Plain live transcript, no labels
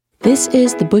This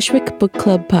is the Bushwick Book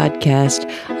Club podcast.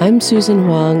 I'm Susan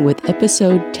Huang with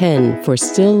episode 10 for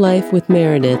Still Life with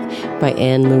Meredith by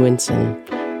Anne Lewinson.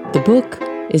 The book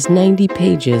is 90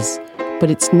 pages, but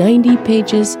it's 90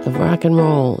 pages of rock and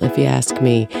roll, if you ask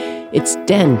me. It's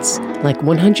dense, like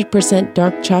 100%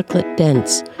 dark chocolate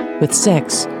dense, with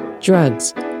sex,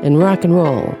 drugs, and rock and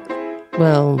roll.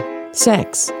 Well,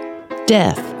 sex,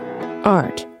 death,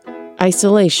 art,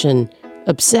 isolation,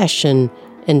 obsession,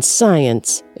 and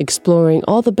science, exploring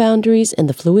all the boundaries and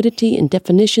the fluidity in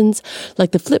definitions,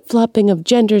 like the flip-flopping of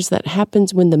genders that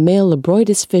happens when the male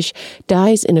labroides fish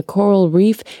dies in a coral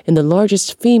reef and the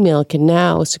largest female can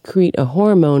now secrete a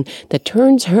hormone that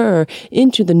turns her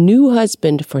into the new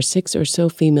husband for 6 or so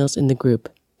females in the group.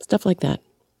 Stuff like that.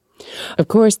 Of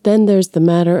course, then there's the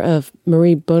matter of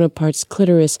Marie Bonaparte's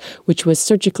clitoris, which was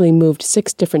surgically moved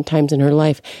 6 different times in her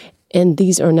life, and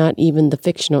these are not even the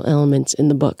fictional elements in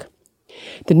the book.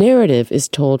 The narrative is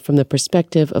told from the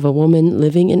perspective of a woman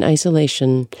living in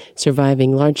isolation,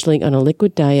 surviving largely on a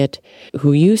liquid diet,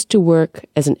 who used to work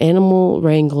as an animal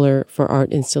wrangler for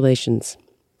art installations.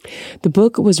 The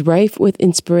book was rife with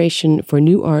inspiration for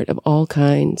new art of all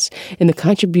kinds, and the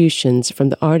contributions from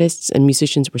the artists and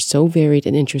musicians were so varied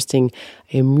and interesting,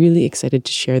 I am really excited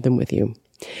to share them with you.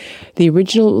 The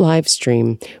original live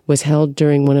stream was held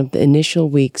during one of the initial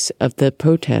weeks of the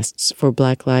protests for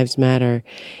Black Lives Matter,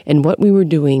 and what we were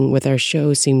doing with our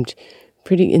show seemed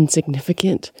pretty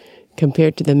insignificant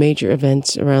compared to the major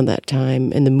events around that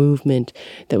time and the movement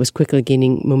that was quickly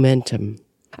gaining momentum.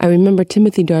 I remember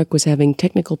Timothy Dark was having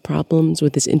technical problems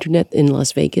with his internet in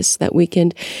Las Vegas that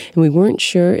weekend, and we weren't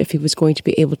sure if he was going to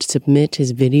be able to submit his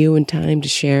video in time to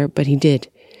share, but he did.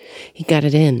 He got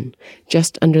it in,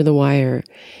 just under the wire,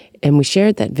 and we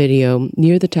shared that video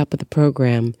near the top of the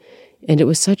program, and it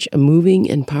was such a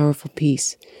moving and powerful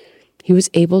piece. He was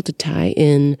able to tie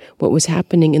in what was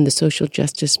happening in the social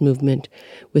justice movement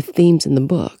with themes in the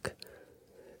book.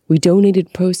 We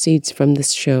donated proceeds from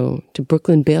this show to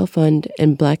Brooklyn Bail Fund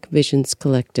and Black Visions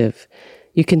Collective.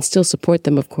 You can still support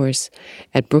them, of course,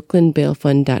 at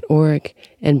brooklynbailfund.org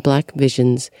and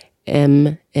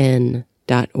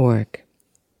blackvisionsmn.org.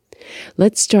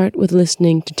 Let's start with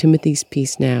listening to Timothy's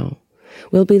piece now.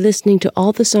 We'll be listening to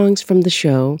all the songs from the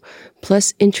show,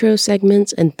 plus intro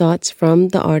segments and thoughts from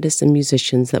the artists and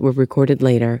musicians that were recorded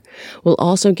later. We'll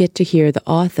also get to hear the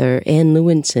author, Anne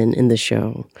Lewinson, in the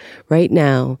show. Right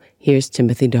now, here's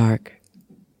Timothy Dark.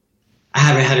 I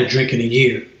haven't had a drink in a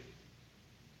year.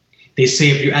 They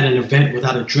say if you're at an event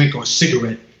without a drink or a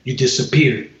cigarette, you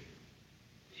disappear.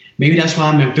 Maybe that's why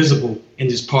I'm invisible in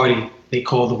this party they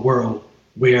call the world,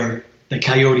 where the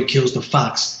coyote kills the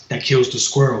fox that kills the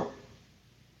squirrel.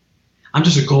 I'm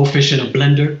just a goldfish in a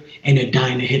blender, and they're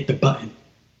dying to hit the button.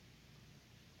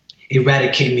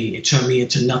 Eradicate me and turn me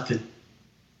into nothing.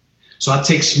 So I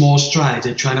take small strides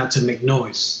and try not to make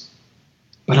noise.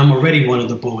 But I'm already one of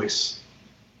the boys.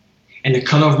 And the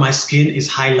color of my skin is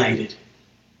highlighted.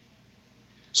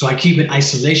 So I keep in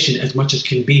isolation as much as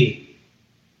can be,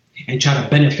 and try to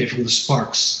benefit from the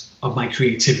sparks of my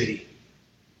creativity.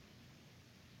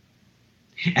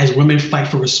 As women fight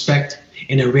for respect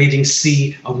in a raging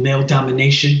sea of male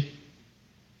domination,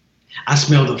 I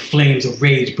smell the flames of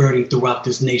rage burning throughout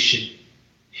this nation,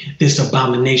 this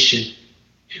abomination.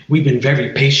 We've been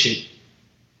very patient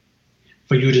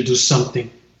for you to do something.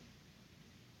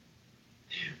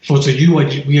 For to you,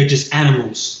 we are just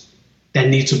animals that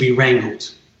need to be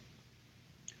wrangled.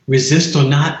 Resist or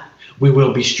not, we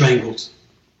will be strangled.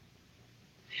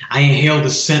 I inhale the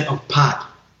scent of pot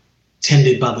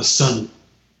tended by the sun,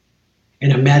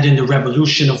 and imagine the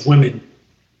revolution of women,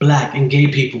 Black and gay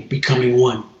people becoming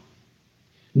one.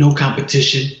 No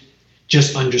competition,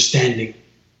 just understanding.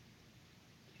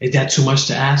 Is that too much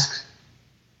to ask?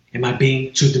 Am I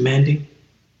being too demanding?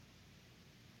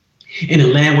 In a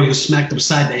land where you're smacked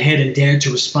upside the head and dared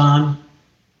to respond,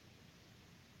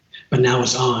 but now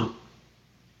it's on.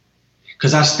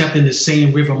 Because I've stepped in the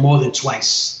same river more than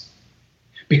twice.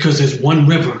 Because there's one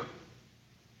river,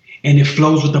 and it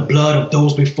flows with the blood of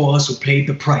those before us who paid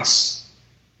the price.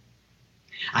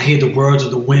 I hear the words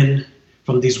of the wind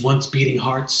from these once beating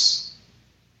hearts.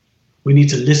 We need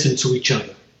to listen to each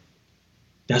other.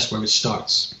 That's where it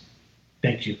starts.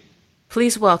 Thank you.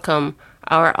 Please welcome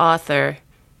our author,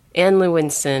 Anne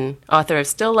Lewinson, author of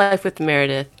Still Life with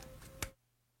Meredith.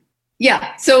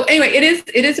 Yeah. So anyway,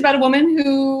 it is about a woman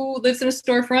who lives in a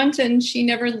storefront and she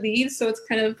never leaves. So it's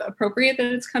kind of appropriate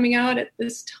that it's coming out at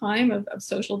this time of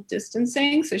social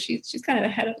distancing. So she's kind of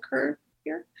ahead of the curve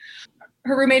here.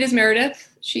 Her roommate is Meredith.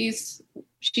 She's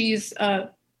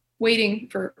waiting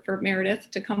for Meredith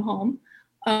to come home.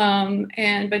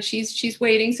 But she's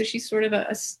waiting, so she's sort of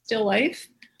a still life.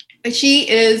 She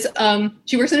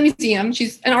works in a museum.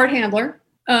 She's an art handler,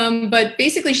 but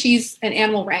basically she's an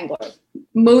animal wrangler.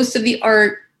 Most of the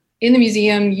art in the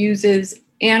museum uses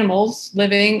animals,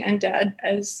 living and dead,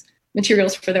 as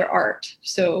materials for their art.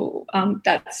 So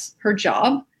that's her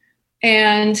job.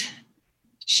 And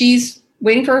she's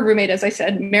waiting for her roommate, as I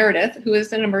said, Meredith, who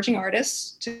is an emerging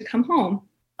artist, to come home.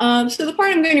 So the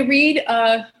part I'm going to read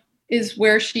is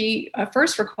where she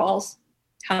first recalls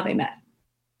how they met.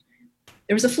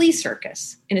 There was a flea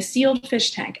circus in a sealed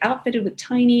fish tank outfitted with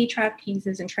tiny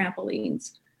trapezes and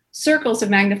trampolines. Circles of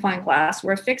magnifying glass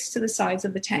were affixed to the sides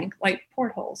of the tank like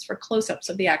portholes for close-ups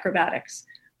of the acrobatics,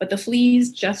 but the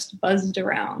fleas just buzzed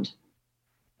around.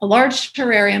 A large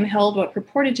terrarium held what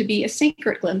purported to be a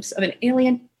sacred glimpse of an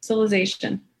alien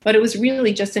civilization, but it was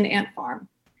really just an ant farm.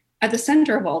 At the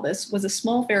center of all this was a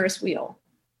small Ferris wheel.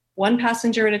 One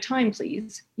passenger at a time,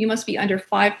 please. You must be under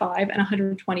 5'5" and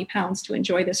 120 pounds to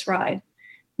enjoy this ride.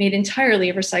 Made entirely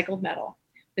of recycled metal,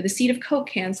 with a seat of Coke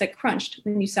cans that crunched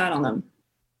when you sat on them.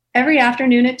 Every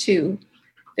afternoon at 2,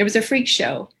 there was a freak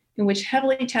show in which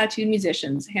heavily tattooed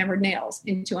musicians hammered nails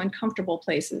into uncomfortable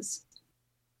places.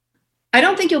 I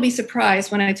don't think you'll be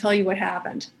surprised when I tell you what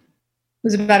happened. It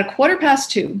was about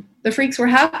 2:15. The freaks were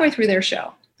halfway through their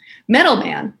show. Metal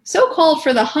Man, so called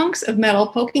for the hunks of metal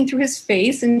poking through his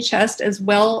face and chest, as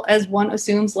well as one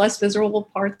assumes less visible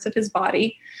parts of his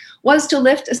body, was to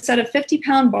lift a set of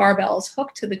 50-pound barbells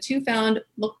hooked to the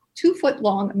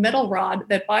 2-foot-long metal rod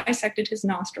that bisected his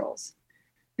nostrils.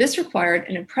 This required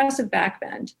an impressive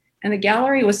backbend, and the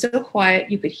gallery was so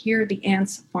quiet you could hear the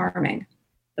ants farming.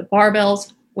 The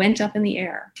barbells went up in the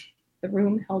air. The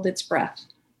room held its breath.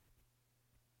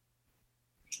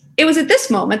 It was at this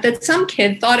moment that some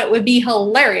kid thought it would be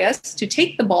hilarious to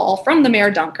take the ball from the Mayor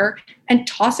Dunker and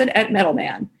toss it at Metal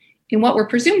Man in what were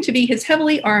presumed to be his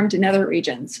heavily armed nether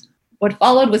regions. What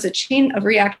followed was a chain of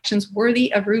reactions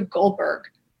worthy of Rube Goldberg.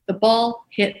 The ball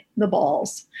hit the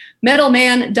balls. Metal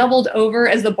Man doubled over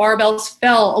as the barbells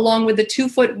fell, along with the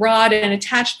 2-foot rod and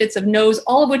attached bits of nose,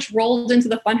 all of which rolled into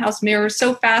the funhouse mirror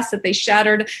so fast that they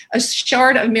shattered, a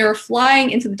shard of mirror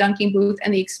flying into the dunking booth,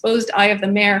 and the exposed eye of the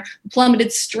mayor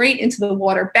plummeted straight into the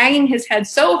water, banging his head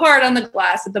so hard on the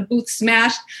glass that the booth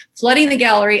smashed, flooding the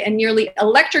gallery and nearly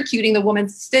electrocuting the woman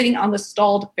sitting on the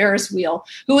stalled Ferris wheel,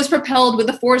 who was propelled with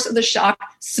the force of the shock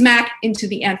smack into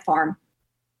the ant farm.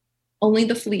 Only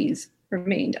the fleas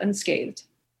remained unscathed.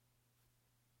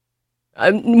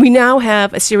 We now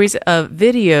have a series of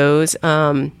videos.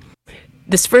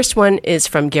 This first one is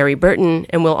from Gary Burton,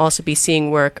 and we'll also be seeing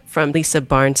work from Lisa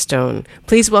Barnstone.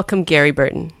 Please welcome Gary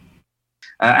Burton.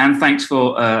 And thanks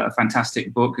for a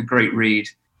fantastic book, a great read,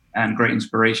 and great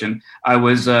inspiration. I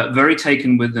was very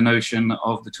taken with the notion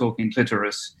of the talking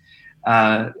clitoris,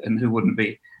 and who wouldn't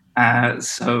be?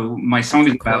 So my song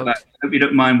is about that. Hope you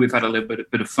don't mind. We've had a little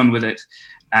bit of fun with it.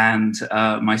 And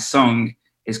my song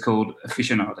is called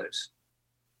Aficionados.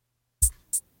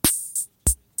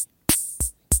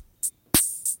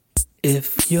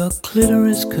 If your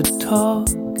clitoris could talk,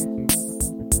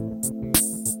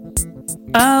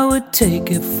 I would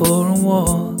take it for a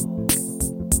walk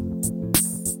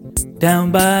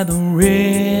down by the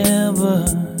river.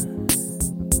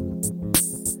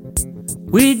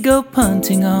 We'd go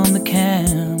punting on the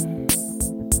cam.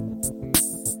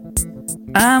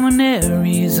 I'm an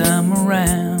Aries, I'm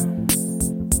around.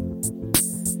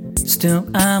 Still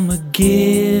I'm a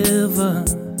giver.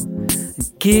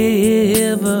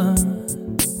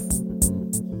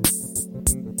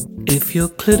 If your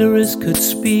clitoris could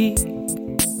speak,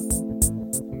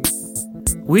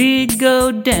 we'd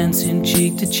go dancing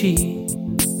cheek to cheek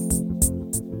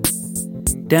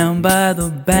down by the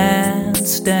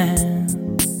bandstand.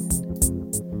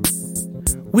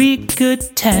 We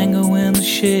could tango in the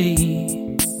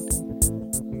shade.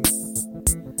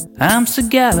 I'm Sir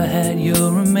Galahad,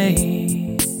 you're a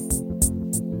maid.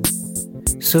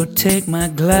 So take my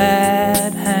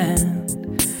glad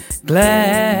hand,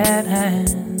 glad hand.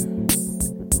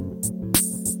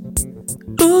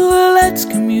 Ooh, let's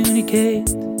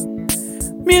communicate,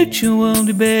 mutual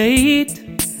debate.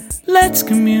 Let's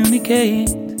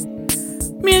communicate,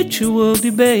 mutual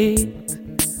debate.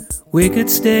 We could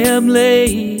stay up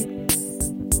late,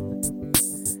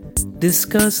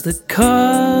 discuss the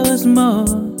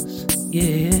cosmos,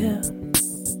 yeah.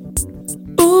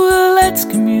 Ooh, let's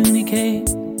communicate,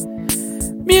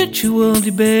 mutual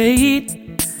debate.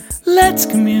 Let's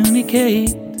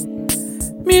communicate,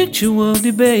 mutual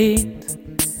debate.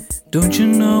 Don't you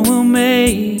know we'll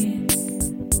make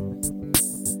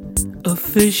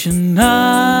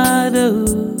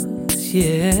aficionados,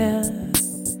 yeah.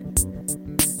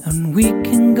 And we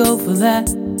can go for that.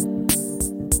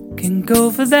 Can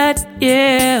go for that,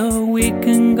 yeah, we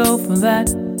can go for that.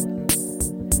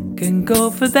 Can go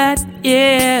for that,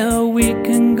 yeah, we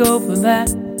can go for that.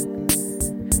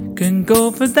 Can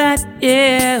go for that,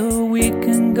 yeah, we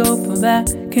can go for that.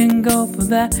 Can go for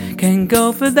that, can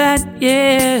go for that,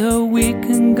 yeah, we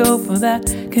can go for that.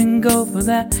 Can go for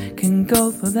that, can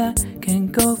go for that, can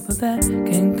go for that,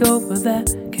 can go for that,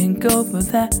 can go for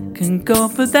that, can go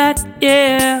for that,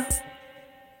 yeah.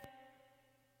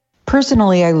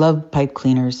 Personally, I love pipe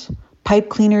cleaners. Pipe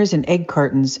cleaners and egg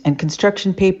cartons and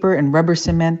construction paper and rubber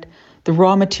cement, the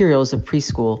raw materials of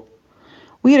preschool.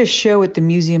 We had a show at the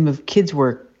Museum of Kids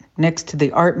Work next to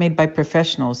the art made by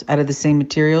professionals out of the same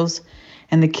materials,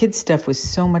 and the kids' stuff was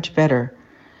so much better.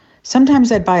 Sometimes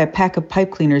I'd buy a pack of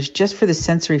pipe cleaners just for the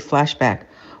sensory flashback,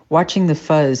 watching the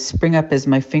fuzz spring up as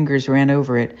my fingers ran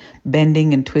over it,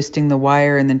 bending and twisting the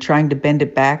wire and then trying to bend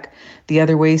it back the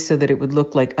other way so that it would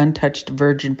look like untouched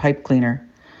virgin pipe cleaner.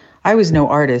 I was no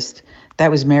artist.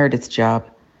 That was Meredith's job.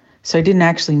 So I didn't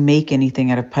actually make anything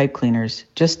out of pipe cleaners,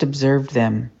 just observed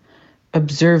them.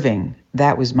 Observing,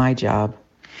 that was my job.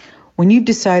 When you've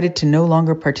decided to no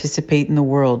longer participate in the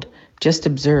world, just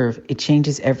observe, it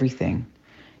changes everything.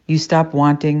 You stop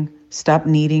wanting, stop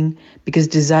needing, because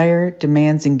desire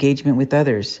demands engagement with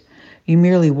others. You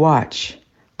merely watch,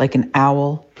 like an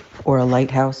owl or a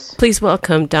lighthouse. Please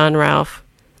welcome Don Ralph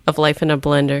of Life in a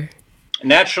Blender.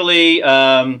 Naturally,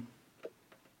 I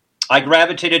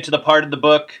gravitated to the part of the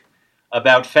book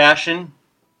about fashion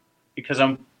because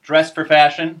I'm dressed for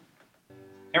fashion.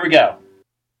 Here we go.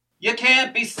 You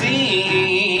can't be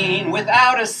seen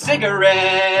without a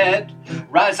cigarette.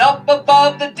 Rise up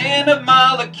above the din of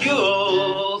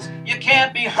molecules. You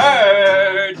can't be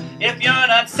heard if you're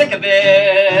not sick of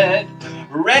it.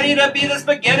 Ready to be the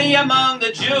spaghetti among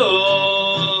the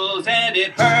jewels. And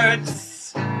it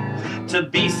hurts to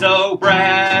be so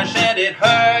brash. And it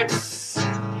hurts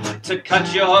to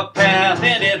cut your path.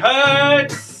 And it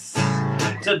hurts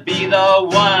to be the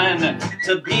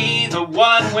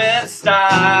one with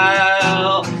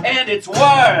style. And it's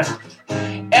worth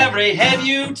every head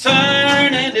you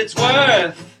turn, and it's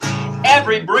worth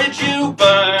every bridge you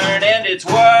burn, and it's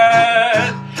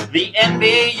worth the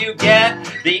envy you get,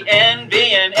 the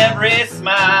envy in every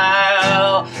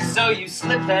smile. So you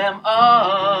slip them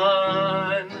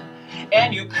on,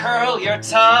 and you curl your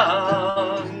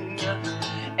tongue,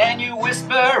 and you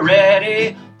whisper,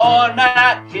 ready or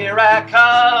not, here I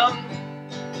come.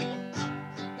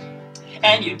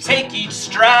 And you take each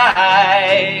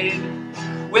stride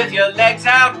with your legs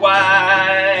out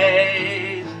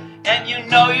wide, and you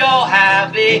know you'll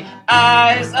have the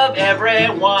eyes of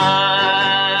everyone.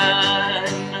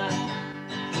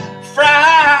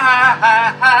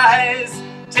 Fries,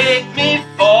 take me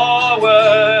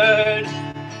forward.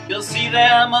 You'll see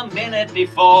them a minute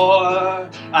before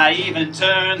I even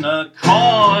turn the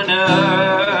corner.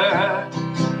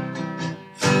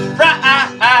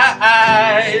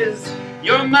 Fries,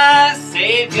 you're my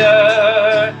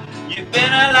savior. You've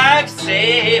been a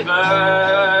lifesaver.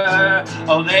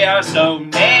 Oh, they are so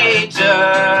major.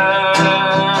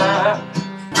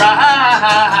 Fries,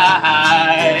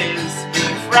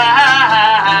 fries,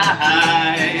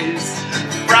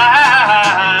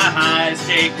 fries,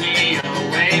 take me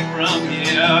away from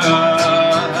here.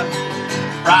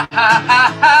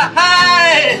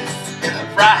 Fries,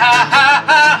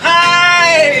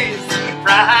 fries,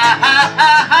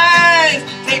 fries,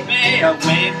 take me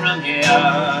away from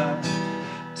here.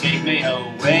 Take me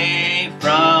away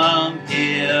from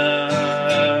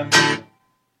here.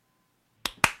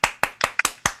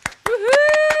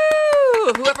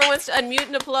 Woohoo! Whoever wants to unmute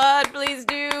and applaud, please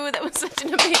do. That was such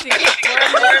an amazing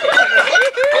performance.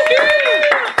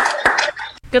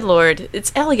 Good Lord,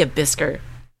 it's Elliot Bisker.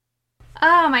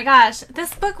 Oh my gosh,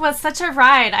 this book was such a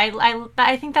ride.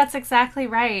 I think that's exactly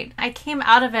right. I came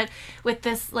out of it with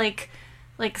this like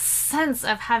sense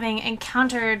of having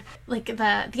encountered like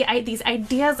these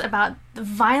ideas about the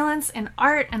violence in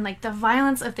art and like the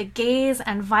violence of the gaze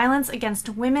and violence against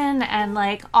women and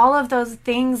like all of those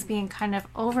things being kind of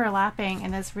overlapping in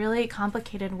this really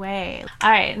complicated way. All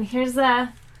right, and here's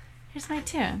my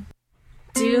tune.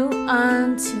 Do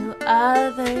unto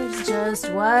others just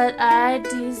what I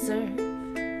deserve.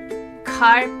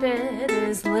 Carpet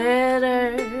is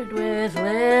littered with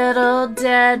little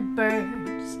dead birds.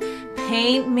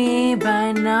 Paint me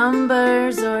by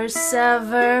numbers or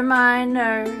sever my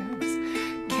nerves.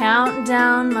 Count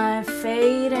down my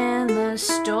fate in the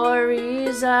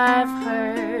stories I've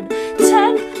heard.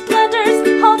 10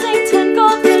 blenders holding 10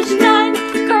 goldfish, 9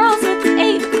 girls with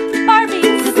 8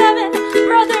 Barbies, 7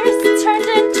 brothers turned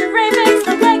into ravens.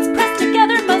 The legs pressed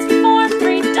together must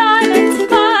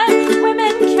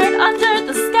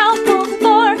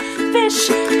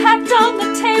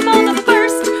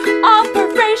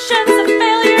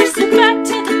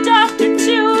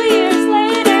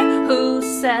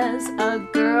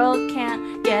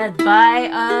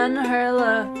her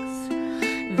looks.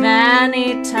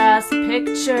 Vanitas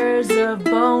pictures of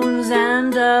bones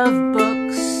and of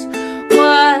books.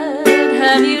 What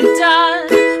have you done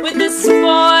with the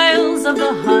spoils of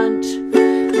the hunt?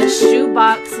 A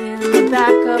shoebox in the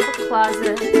back of a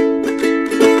closet.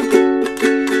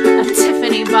 A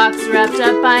Tiffany box wrapped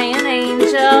up by an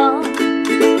angel.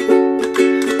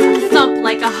 A thump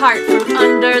like a heart from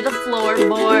under the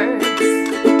floorboards.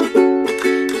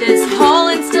 This whole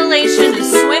installation is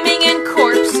swimming in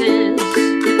corpses.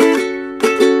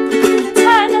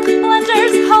 10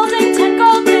 blenders holding 10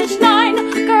 goldfish, 9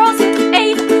 girls with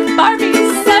 8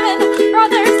 Barbies, 7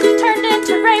 brothers turned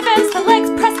into ravens. The legs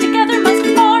pressed together must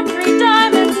form 3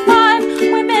 diamonds. 5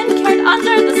 women carried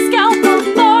under the scalpel.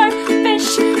 4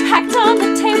 fish hacked on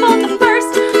the table. The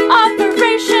first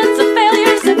operations of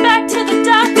failures and back to the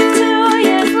doctor 2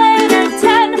 years later.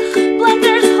 10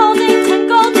 blenders holding 10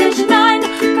 goldfish, 9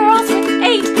 girls with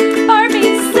 8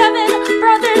 Barbies, 7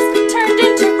 brothers turned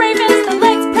into ravens. The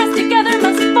legs pressed together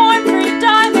must form 3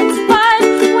 diamonds.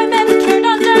 5 women carried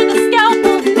under the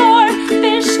scalpel. 4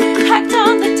 fish hacked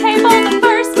on the table. The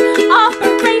first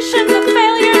operations of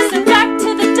failures and back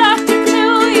to the doctor 2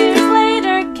 years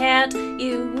later. Can't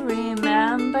you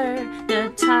remember the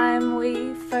time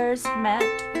we first met?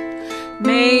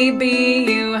 Maybe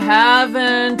you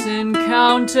haven't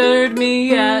encountered me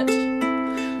yet.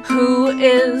 Who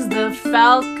is the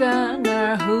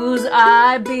falconer whose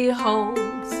eye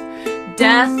beholds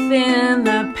death in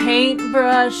the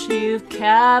paintbrush? You've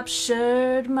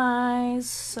captured my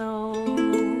soul.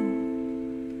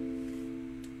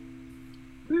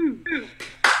 We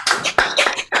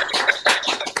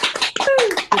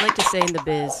like to say in the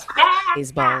biz,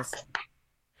 these balls.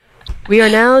 We are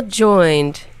now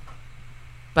joined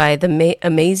by the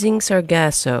amazing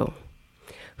Sargasso,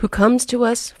 who comes to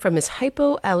us from his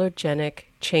hypoallergenic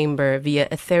chamber via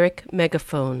etheric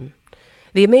megaphone.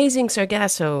 The amazing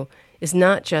Sargasso is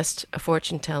not just a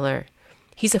fortune teller.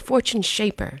 He's a fortune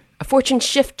shaper, a fortune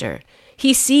shifter.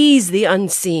 He sees the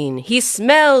unseen. He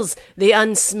smells the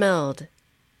unsmelled.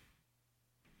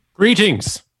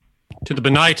 Greetings to the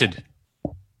benighted.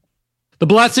 The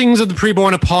blessings of the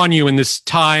preborn upon you in this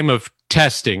time of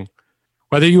testing,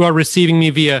 whether you are receiving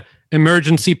me via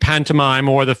emergency pantomime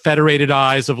or the federated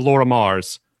eyes of Laura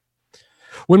Mars.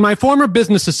 When my former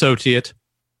business associate,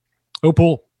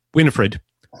 Opal Winifred,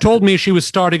 told me she was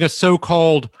starting a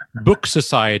so-called book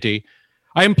society,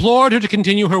 I implored her to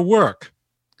continue her work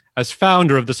as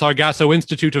founder of the Sargasso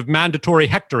Institute of Mandatory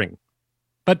Hectoring,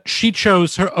 but she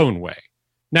chose her own way.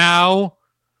 Now,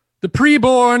 the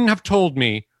preborn have told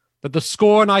me that the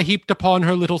scorn I heaped upon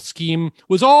her little scheme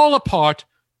was all a part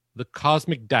of the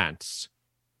cosmic dance,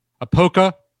 a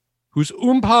polka whose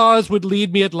oompas would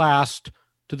lead me at last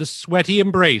to the sweaty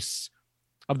embrace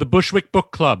of the Bushwick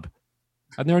Book Club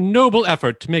and their noble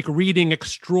effort to make reading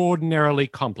extraordinarily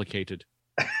complicated.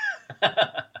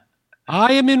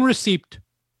 I am in receipt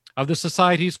of the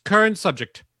Society's current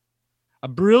subject, a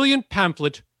brilliant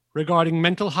pamphlet regarding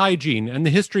mental hygiene and the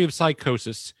history of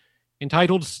psychosis,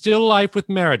 entitled Still Life with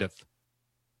Meredith.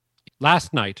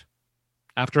 Last night,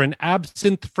 after an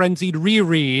absinthe-frenzied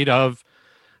reread of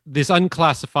this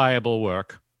unclassifiable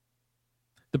work,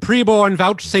 the preborn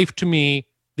vouchsafed to me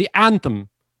the anthem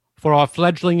for our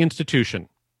fledgling institution.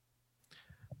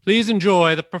 Please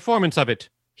enjoy the performance of it,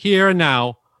 here and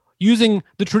now, using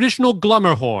the traditional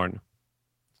glummer horn,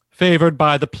 favored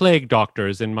by the plague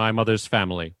doctors in my mother's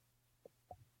family.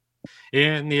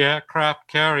 In the aircraft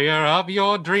carrier of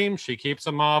your dreams, she keeps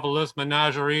a marvelous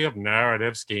menagerie of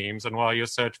narrative schemes. And while you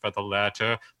search for the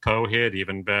letter, Poe hid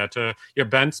even better. Your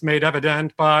bent's made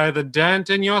evident by the dent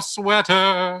in your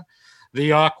sweater.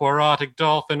 The aquarotic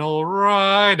dolphinal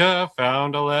rider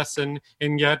found a lesson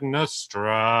in getting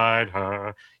astride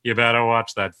her. You better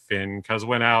watch that fin, 'cause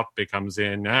when out becomes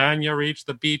in and you reach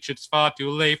the beach, it's far too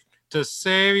late to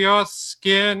save your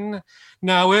skin.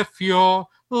 Now if you're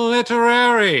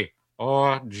literary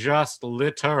or just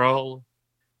literal,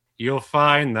 you'll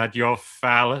find that your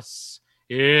phallus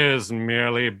is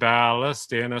merely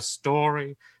ballast in a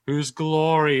story whose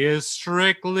glory is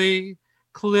strictly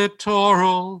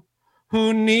clitoral.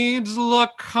 Who needs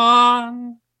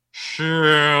Lacan?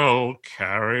 She'll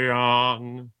carry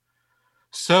on.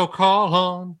 So call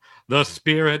on the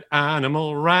spirit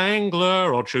animal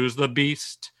wrangler, or choose the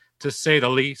beast, to say the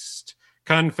least.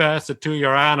 Confess it to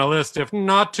your analyst, if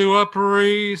not to a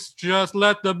priest. Just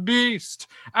let the beast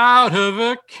out of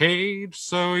a cage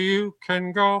so you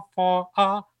can go for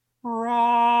a ride.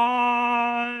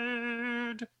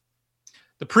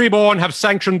 The preborn have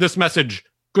sanctioned this message.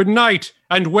 Good night,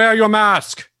 and wear your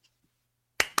mask.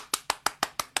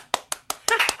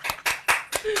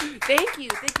 Thank you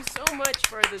so so much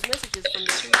for those messages from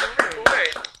the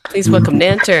board. Please welcome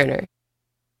Nan Turner.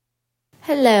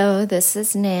 Hello, this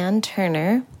is Nan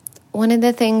Turner. One of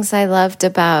the things I loved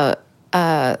about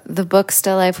the book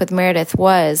Still Life with Meredith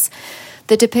was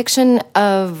the depiction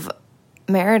of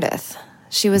Meredith.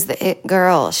 She was the it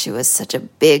girl. She was such a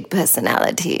big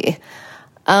personality.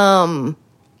 And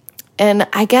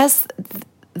I guess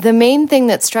the main thing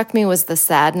that struck me was the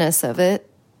sadness of it,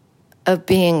 of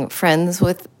being friends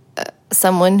with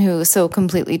someone who so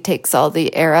completely takes all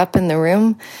the air up in the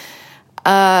room.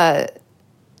 And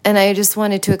I just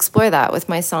wanted to explore that with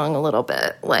my song a little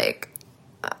bit, like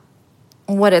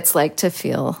what it's like to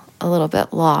feel a little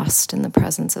bit lost in the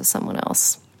presence of someone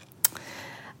else.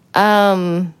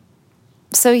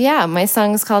 So yeah, my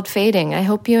song is called Fading. I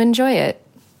hope you enjoy it.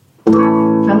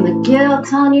 From the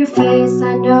guilt on your face,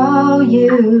 I know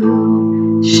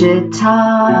you should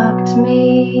talk to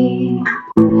me.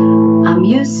 I'm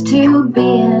used to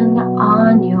being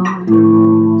on your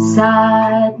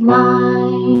sideline.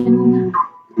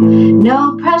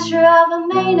 No pressure of a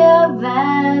main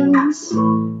event.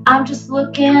 I'm just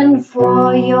looking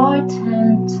for your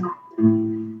tent.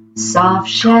 Soft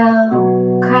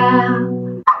shell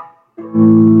crab,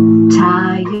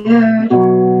 tired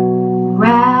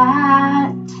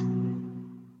rat.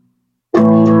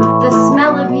 The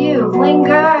smell of you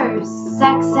lingers,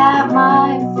 sex at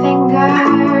my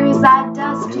fingers. I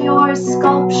dust your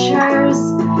sculptures,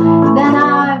 then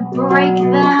I break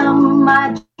them.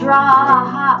 I draw a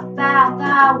hot bath,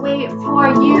 I wait for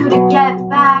you to get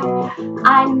back.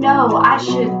 I know I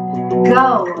should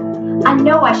go, I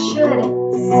know I should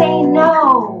say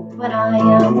no, but I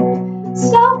am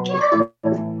soaking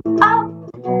up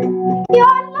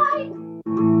your light.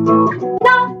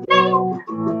 Nothing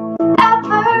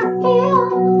ever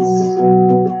feels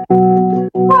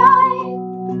right.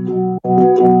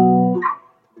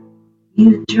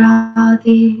 You draw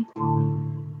the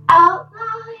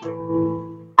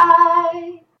outline,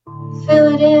 I fill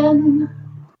it in.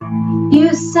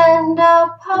 You send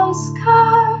a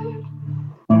postcard,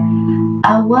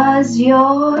 I was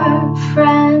your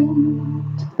friend.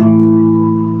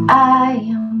 I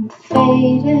am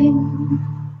fading.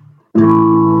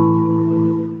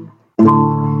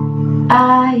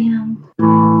 I am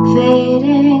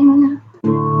fading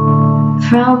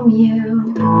from you.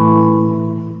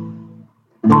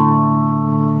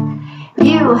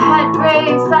 You had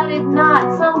grace, I did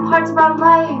not. Some parts of our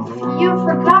life you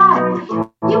forgot.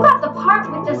 You got the part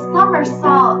with the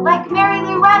somersault, like Mary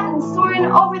Lewinson soaring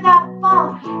over that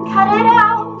fall. Cut it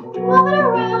out, move it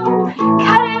around.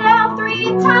 Cut it out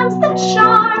 3 times the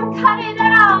charm. Cut it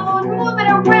out, move it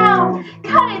around.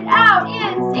 Cut it out,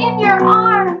 it's in your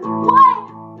arm. What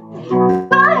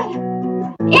good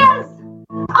is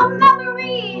a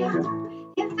memory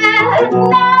if it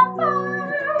never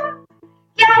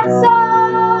gets old?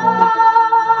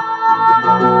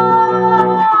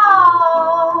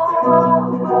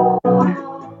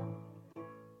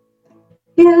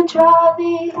 You draw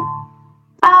the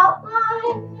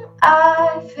outline,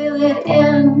 I fill it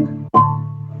in.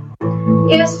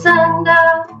 You send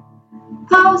a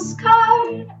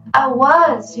postcard, I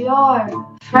was your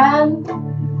friend.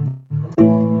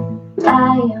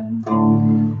 I am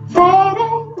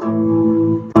fading.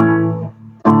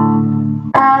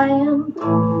 I am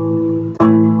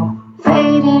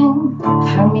fading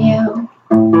from you.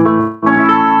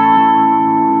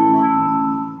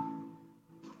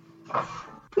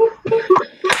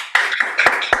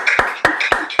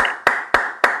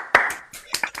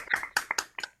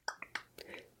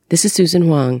 This is Susan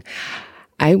Huang.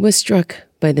 I was struck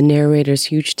by the narrator's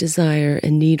huge desire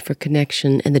and need for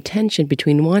connection and the tension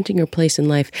between wanting her place in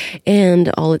life and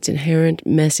all its inherent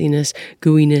messiness,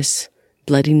 gooiness,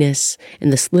 bloodiness,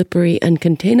 and the slippery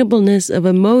uncontainableness of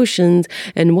emotions,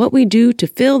 and what we do to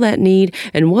fill that need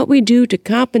and what we do to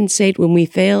compensate when we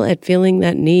fail at filling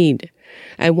that need.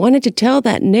 I wanted to tell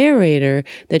that narrator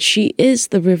that she is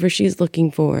the river she's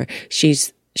looking for.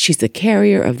 She's the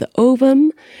carrier of the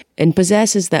ovum and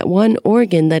possesses that one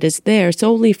organ that is there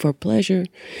solely for pleasure.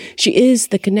 She is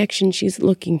the connection she's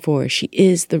looking for. She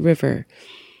is the river.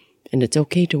 And it's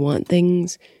okay to want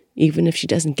things, even if she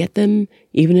doesn't get them,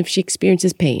 even if she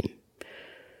experiences pain.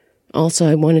 Also,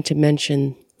 I wanted to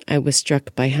mention I was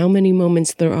struck by how many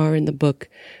moments there are in the book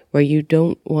where you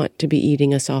don't want to be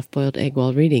eating a soft-boiled egg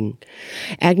while reading.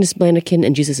 Agnes Blandikin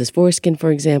and Jesus' Foreskin,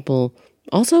 for example,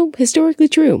 also historically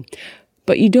true.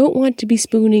 But you don't want to be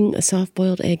spooning a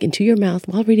soft-boiled egg into your mouth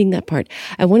while reading that part.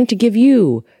 I wanted to give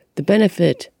you the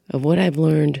benefit of what I've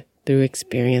learned through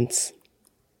experience.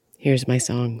 Here's my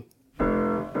song.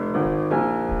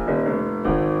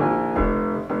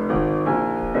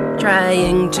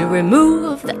 trying to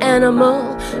remove the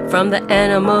animal from the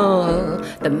animal,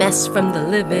 the mess from the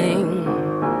living,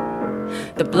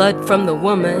 the blood from the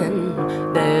woman.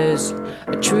 There's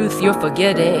a truth you're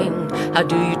forgetting. How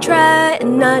do you try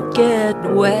and not get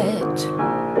wet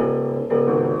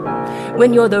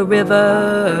when you're the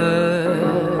river?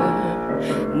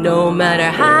 No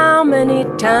matter how many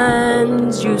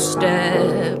times you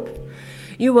step,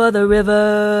 you are the river.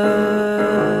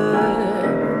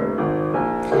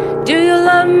 Do you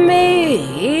love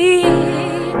me?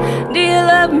 Do you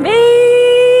love me?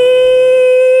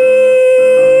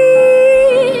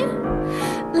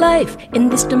 Life in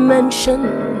this dimension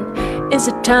is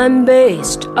a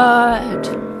time-based art.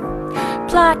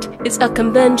 Plot is a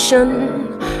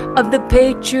convention of the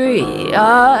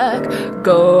patriarch.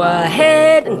 Go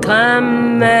ahead and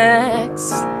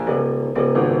climax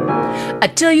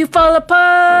until you fall apart.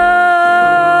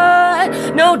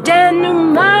 No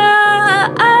denouement.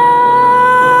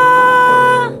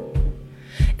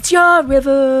 It's your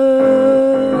river.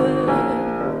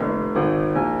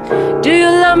 Do you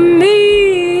love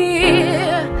me?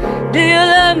 Do you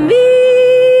love me?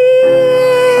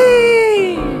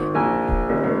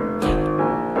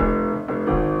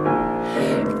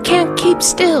 Can't keep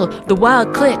still the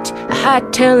wild clit,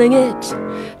 hightailing it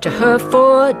to her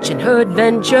forge and her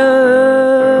adventure.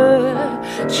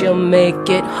 She'll make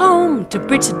it home to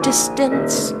bridge the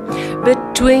distance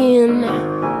between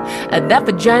that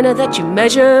vagina that you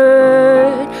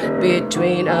measured,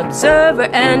 between observer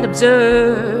and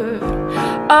observed,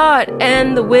 art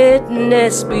and the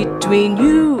witness, between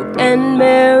you and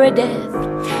Meredith,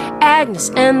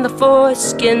 Agnes and the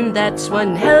foreskin. That's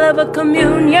one hell of a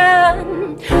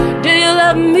communion. Do you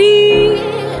love me?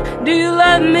 Do you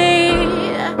love me?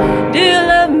 Do you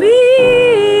love me?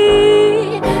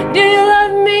 Do you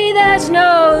love me? There's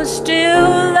no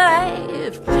still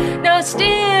life, no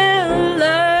still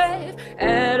life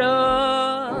at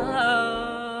all.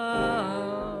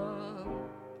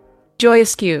 Joy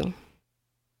Askew.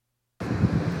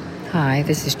 Hi,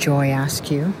 this is Joy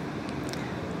Askew.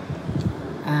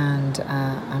 And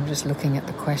I'm just looking at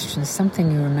the questions.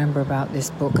 Something you remember about this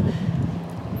book.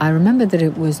 I remember that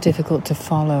it was difficult to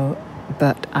follow,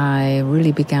 but I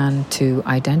really began to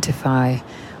identify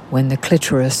when the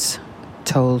clitoris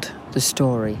told the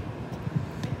story.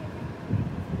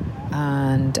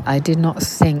 And I did not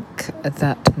think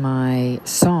that my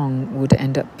song would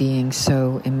end up being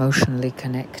so emotionally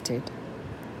connected.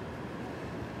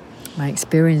 My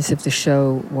experience of the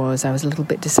show was I was a little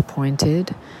bit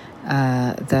disappointed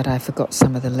that I forgot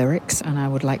some of the lyrics, and I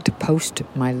would like to post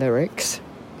my lyrics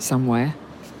somewhere.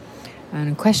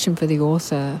 And a question for the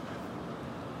author: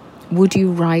 would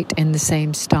you write in the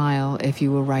same style if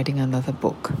you were writing another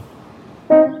book?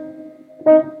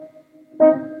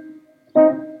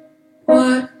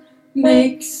 What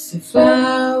makes a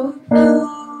flower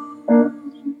bloom?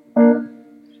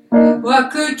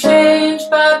 What could change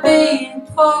by being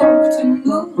poked and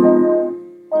moved?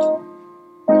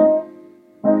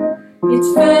 It's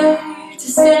fair to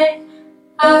say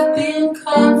I've been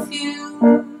confused,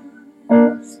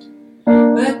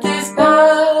 but there's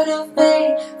part of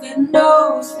me that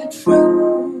knows the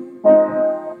truth.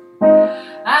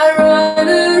 I'd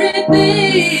rather it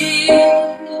be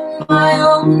my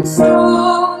own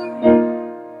story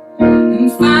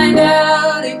and find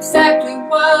out exactly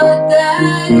what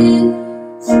that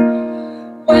is.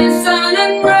 When sun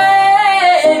and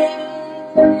rain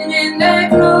in their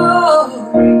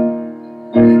glory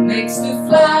makes the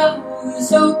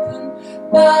flowers open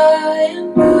by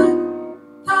and by.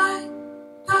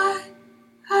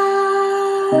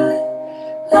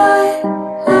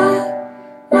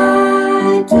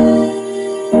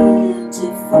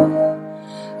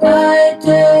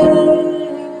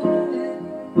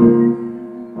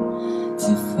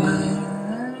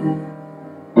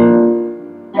 Identify.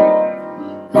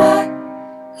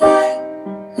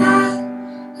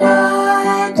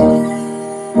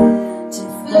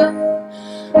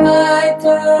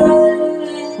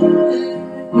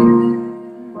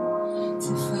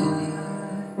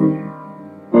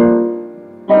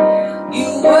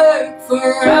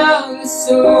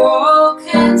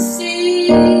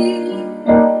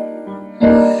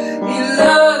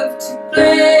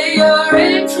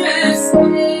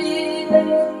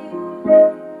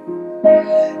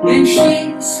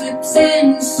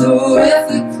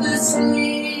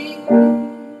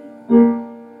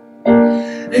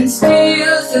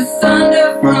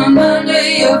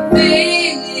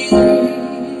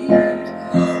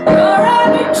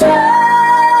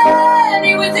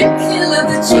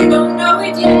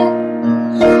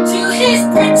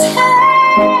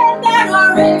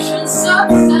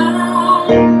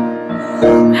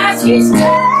 she's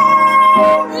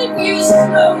telling you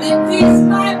slowly, piece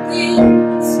by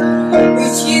piece,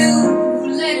 but you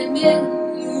let him in,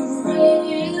 you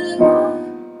really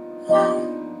want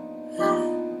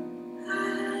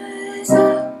eyes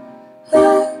up.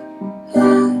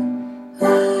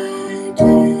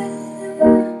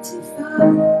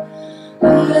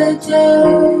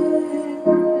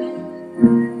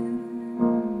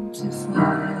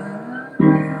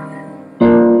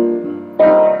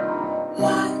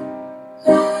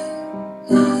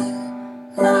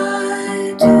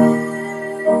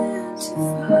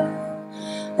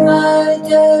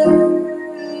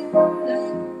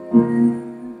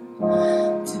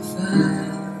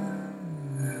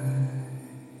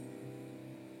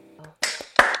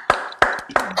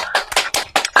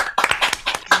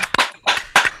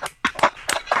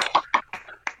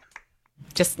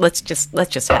 Let's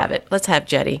just have it. Let's have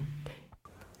Jetty.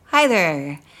 Hi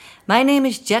there. My name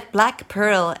is Jet Black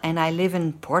Pearl and I live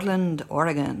in Portland,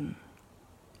 Oregon.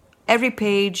 Every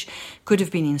page could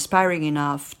have been inspiring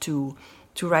enough to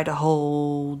write a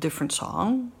whole different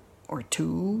song, or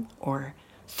 2 or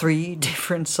 3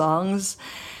 different songs.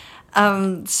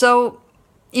 So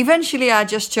eventually I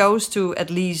just chose to at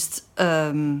least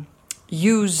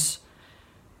use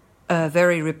a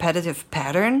very repetitive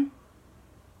pattern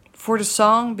for the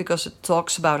song, because it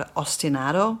talks about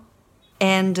ostinato.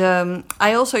 And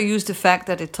I also used the fact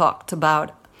that it talked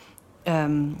about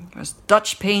there's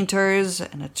Dutch painters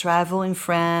and a travel in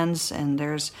France, and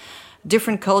there's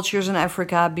different cultures in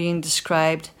Africa being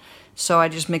described. So I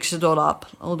just mixed it all up,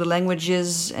 all the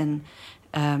languages and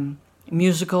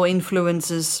musical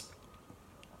influences.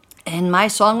 And my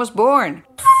song was born.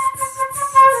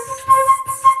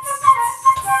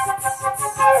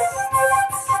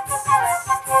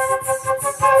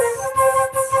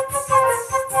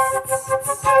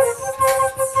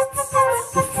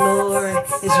 The floor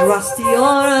is rusty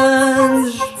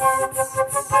orange,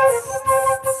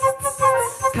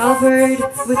 covered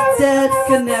with dead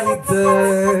canary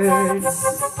birds.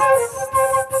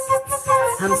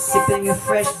 I'm sipping a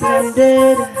fresh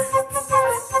blended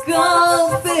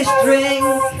goldfish drink,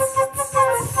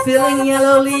 filling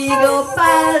yellow legal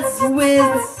pads with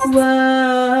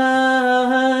words.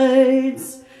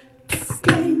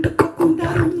 Klein de kokoen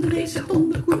daaronder, deze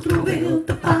donderkoetroe wil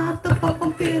te praten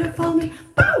van veren van die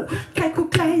pauw. Kijk hoe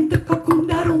klein de kokoen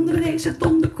daaronder, deze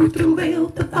donderkoetroe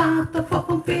wil te praten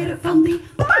van veren van die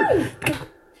pauw.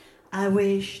 I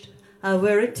wished I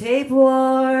were a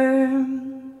tapeworm.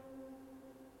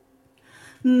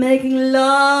 Making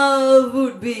love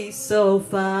would be so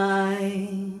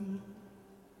fine.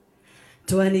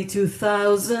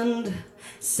 22,000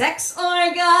 sex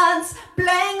organs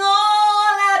playing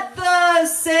all at the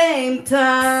same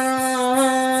time.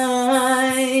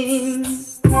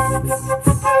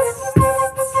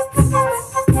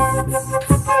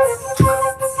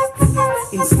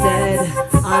 Instead,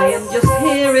 I am just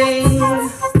hearing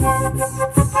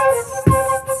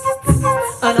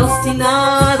an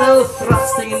ostinato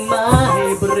thrusting in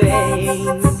my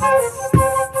brain.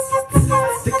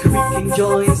 The creaking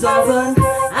joints of an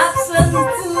absent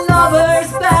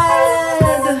lover's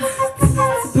bed,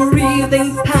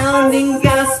 breathing, pounding,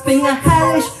 gasping a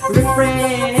hellish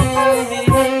refrain.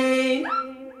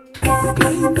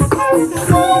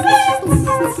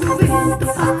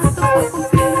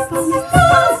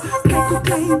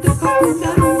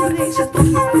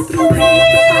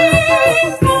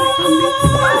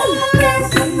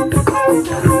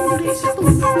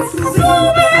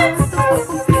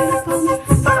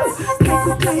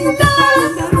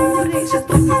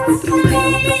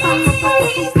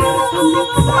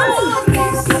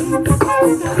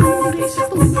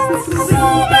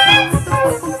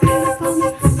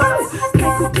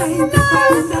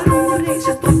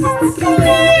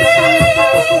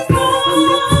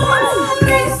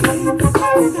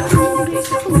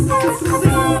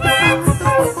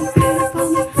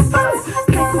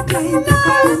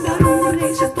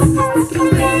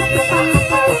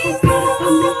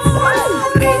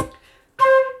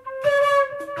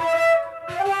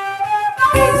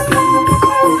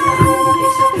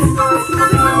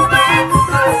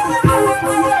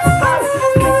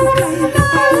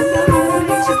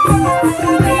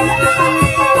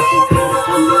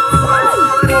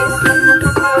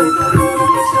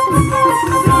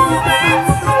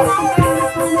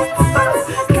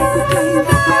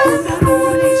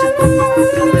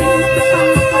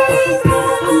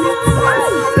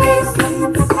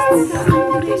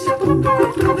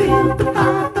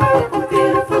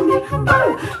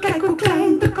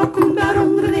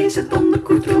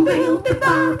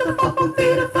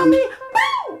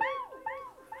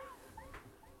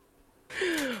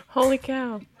 Holy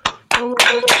cow. Oh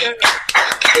my God.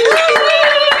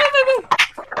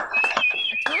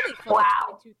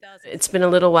 Wow. It's been a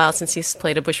little while since he's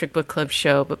played a Bushwick Book Club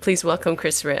show, but please welcome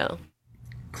Chris Rail.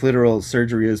 Clitoral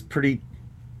surgery is pretty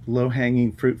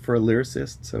low-hanging fruit for a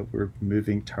lyricist, so we're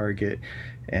moving target.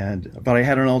 But I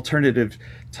had an alternative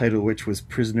title, which was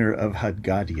Prisoner of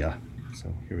Hadgadia.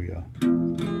 So here we go.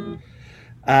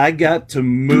 I got to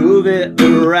move it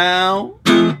around.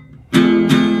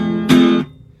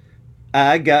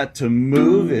 I got to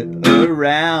move it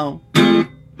around.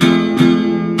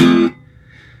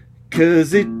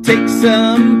 'Cause it takes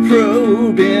some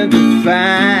probing to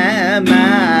find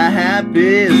my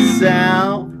happy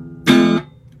sound.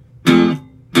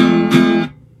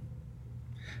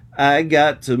 I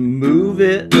got to move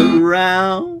it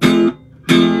around.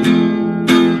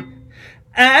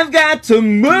 I've got to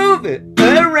move it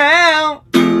around.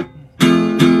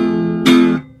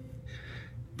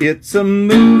 It's a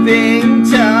moving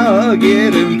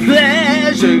target and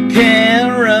pleasure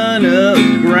can't run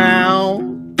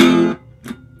aground.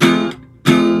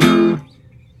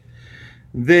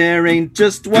 There ain't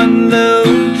just one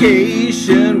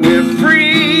location where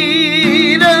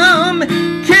freedom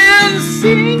can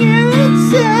sing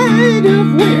outside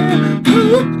of where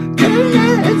hope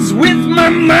collides with my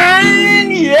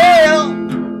mind, yeah.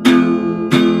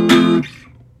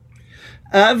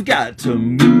 I've got to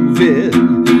move it,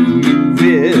 move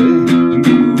it,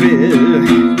 move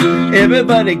it.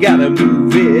 Everybody gotta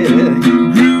move it,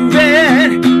 groove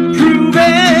it, prove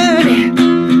it.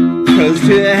 'Cause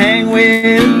to hang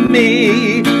with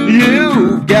me,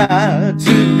 you've got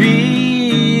to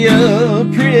be a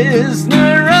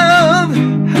prisoner of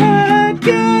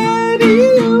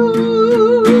Hadgadia.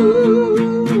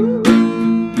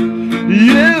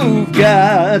 You've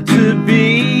got to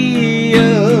be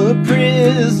a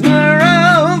prisoner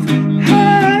of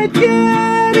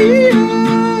Hadgadia.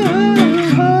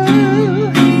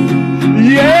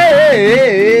 Yeah.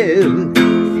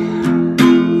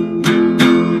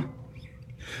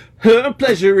 Her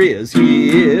pleasure is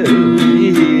here,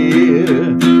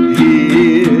 here,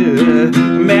 here,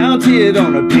 mounted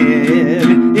on a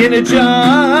pin in a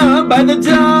jar by the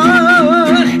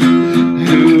dawn.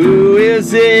 Who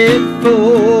is it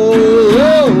for?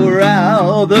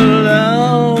 All the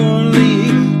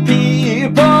lonely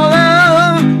people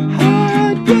of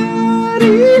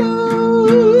Hadgadia.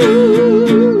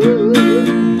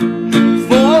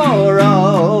 For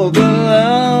all the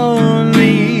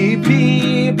lonely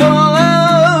people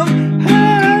of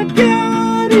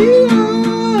Hadgadia.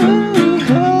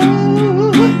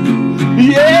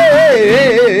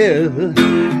 Yeah.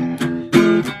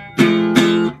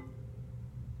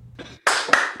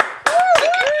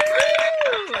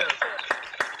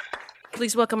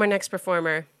 Please welcome our next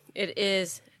performer. It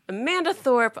is Amanda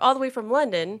Thorpe, all the way from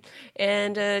London.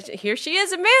 And here she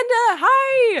is, Amanda.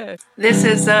 Hi. This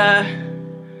is a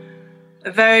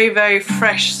very, very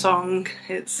fresh song.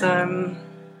 It's only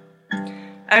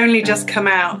just come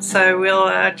out, so we'll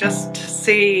just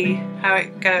see how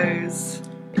it goes.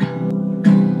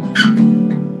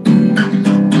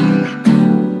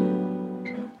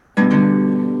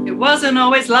 It wasn't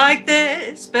always like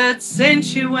this, but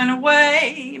since you went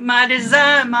away, my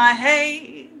desire, my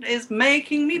hate is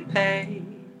making me pay.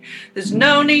 There's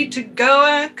no need to go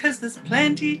out, 'cause there's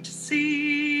plenty to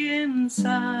see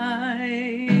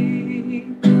inside.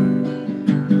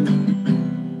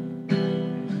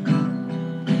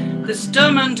 The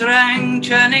Sturm und Drang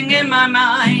churning in my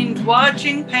mind,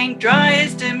 watching paint dry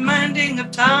is demanding of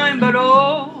time, but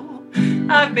all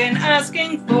I've been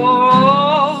asking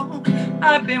for,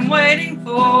 I've been waiting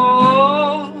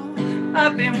for,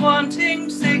 I've been wanting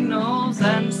signals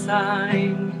and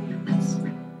signs.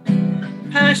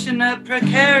 Passionate,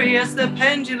 precarious, the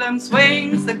pendulum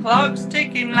swings, the clock's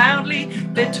ticking loudly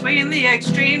between the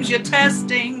extremes. You're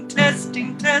testing,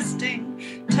 testing, testing,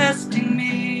 testing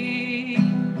me.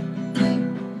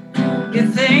 You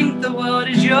think the world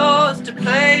is yours to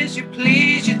play as you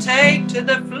please. You take to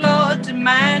the floor,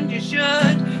 demand you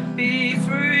should be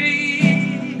free.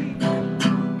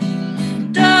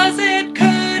 Does it,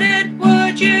 could it,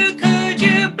 would you, could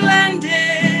you blend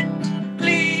it?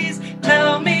 Please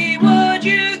tell me, would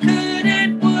you, could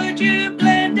it, would you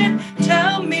blend it?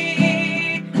 Tell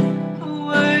me,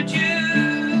 would you?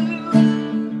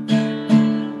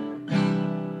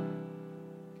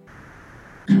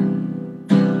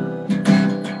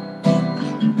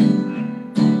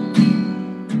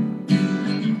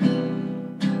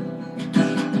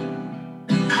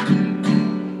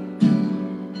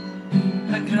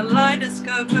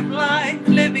 Kaleidoscope of life,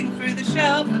 living through the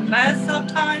shelf, the best of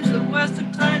times, the worst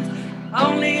of times,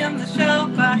 Only on the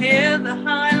shelf I hear the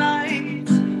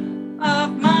highlights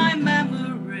of my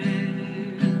memories.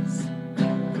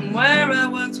 And where I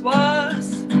once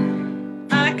was,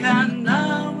 I can't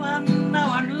know, I know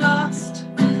I'm lost.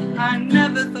 I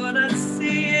never thought I'd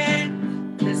see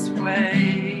it this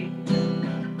way.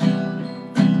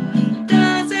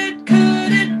 Does it,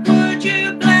 could it, would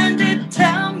you, blend it,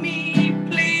 tell me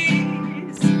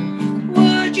please?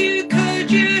 Would you,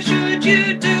 could you, should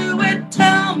you do it,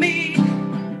 tell me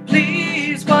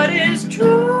please? What is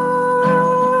true?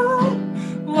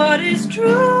 What is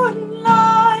true in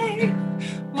life?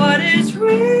 What is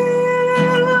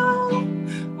real?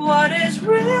 What is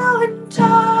real in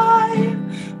time?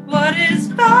 What is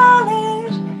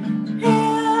valid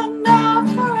here now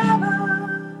forever?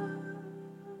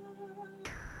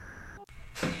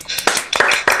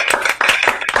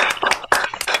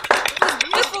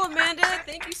 Beautiful, Amanda.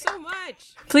 Thank you so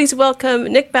much. Please welcome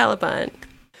Nick Balaban.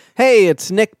 Hey, it's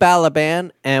Nick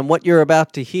Balaban, and what you're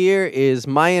about to hear is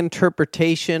my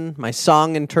interpretation, my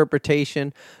song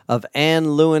interpretation of Anne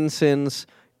Lewinson's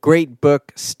great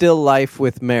book, Still Life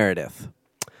with Meredith.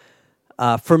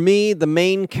 For me, the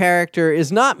main character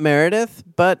is not Meredith,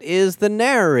 but is the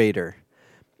narrator.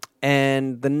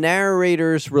 And the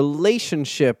narrator's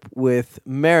relationship with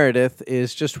Meredith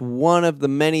is just one of the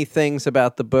many things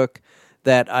about the book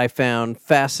that I found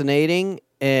fascinating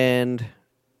and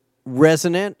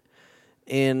resonant.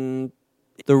 In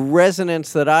the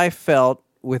resonance that I felt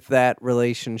with that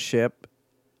relationship,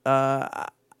 I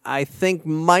think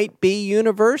might be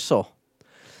universal.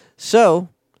 So,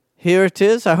 here it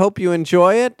is. I hope you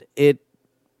enjoy it. It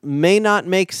may not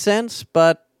make sense,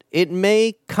 but it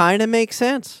may kind of make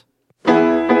sense.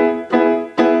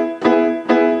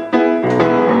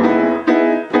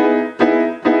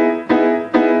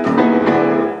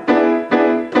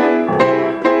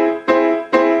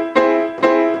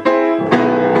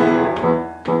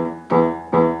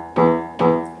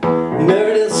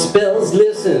 Meredith spells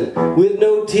listen with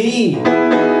no T.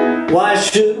 Why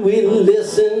should we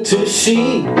listen to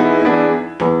she?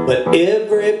 But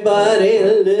everybody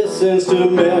listens to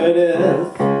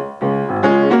Meredith.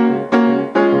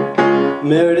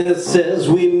 Meredith says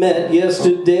we met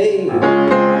yesterday,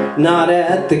 not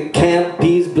at the Camp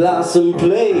Peas Blossom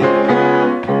Play.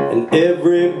 And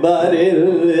everybody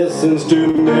listens to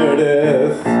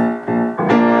Meredith.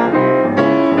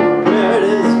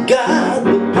 Meredith's got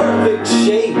the perfect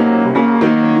shape.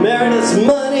 Meredith's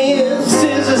money is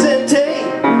scissors and tape.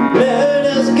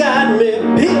 Meredith's got me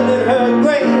peeling her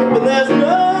grape, but there's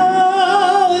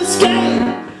no escape.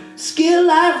 Still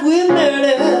life with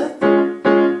Meredith.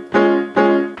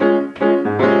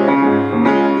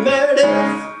 Meredith.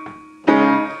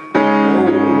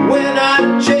 When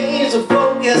I change the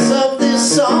focus of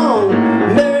this song,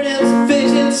 Meredith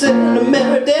fidgets and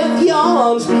Meredith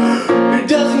yawns. She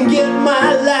doesn't get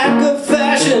my lack of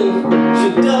fashion.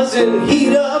 She doesn't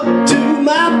heat up to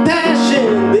my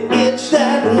passion. The itch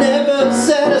that never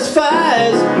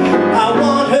satisfies. I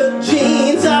want her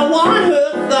jeans, I want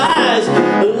her thighs.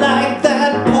 Like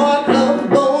that part of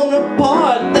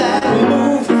Bonaparte that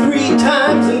moved 3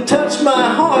 times and touched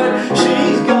my heart.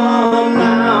 She's gone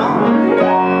now,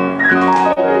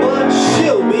 but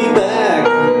she'll be back.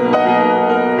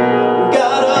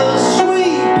 Gotta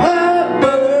sweep her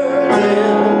birds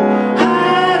and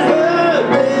hide her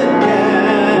dead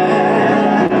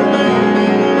cat.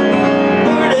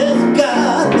 Meredith's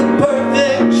got the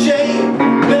perfect shape.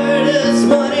 Meredith's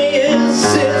money is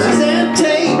scissors and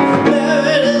tape.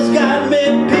 Meredith's got me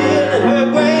peeling her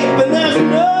grape, and there's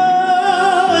no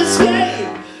escape.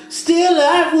 Still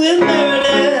life with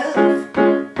Meredith.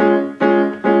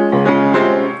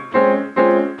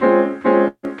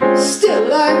 Still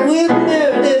life with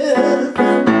Meredith.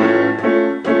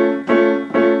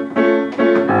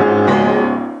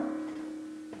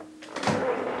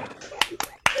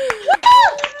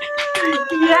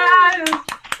 Yes!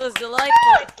 It was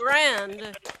delightful,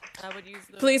 grand.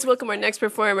 Please welcome our next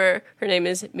performer. Her name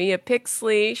is Mia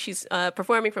Pixley. She's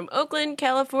performing from Oakland,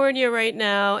 California right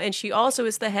now, and she also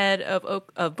is the head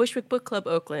of Bushwick Book Club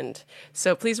Oakland.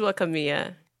 So please welcome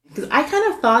Mia. Because I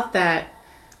kind of thought that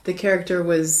the character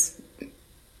was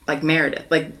like Meredith.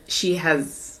 Like, she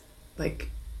has, like,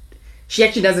 she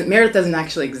actually doesn't, Meredith doesn't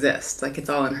actually exist. Like, it's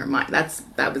all in her mind.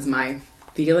 That was my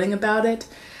feeling about it.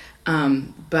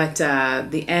 But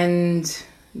the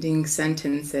ending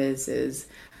sentences is,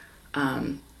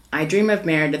 I dream of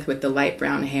Meredith with the light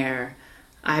brown hair.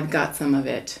 I've got some of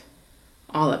it,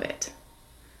 all of it.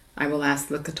 I will ask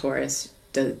the clitoris,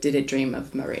 did it dream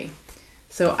of Marie?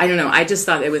 So I don't know. I just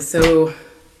thought it was so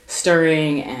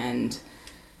stirring and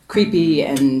creepy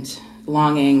and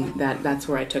longing, that's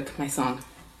where I took my song.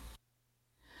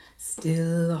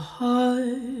 Still heart,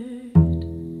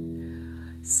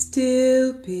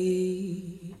 still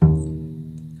beat,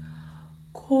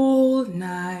 cold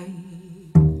night,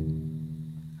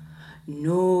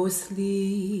 no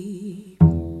sleep,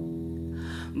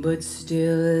 but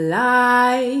still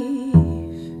life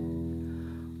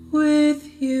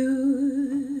with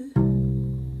you.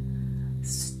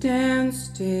 Stand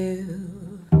still,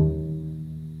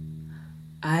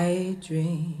 I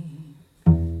dream.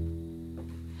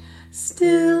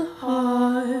 Still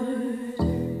heart,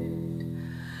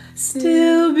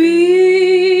 still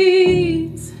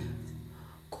beats,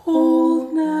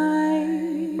 cold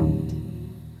night,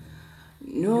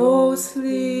 no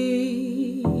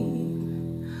sleep,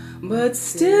 but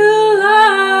still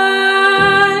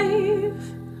life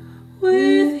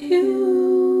with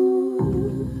you.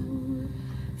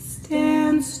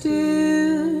 Stand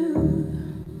still,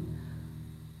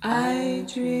 I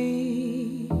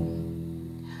dream.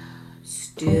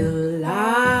 Still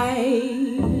life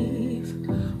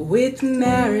with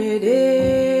Meredith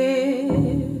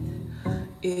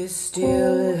is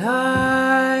still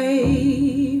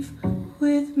life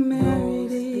with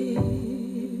Meredith.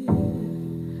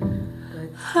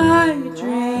 I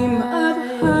dream of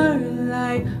her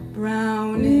light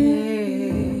brown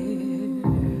hair.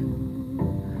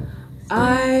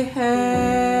 I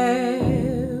have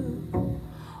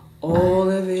all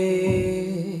of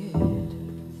it.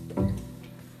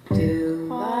 Still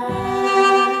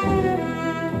life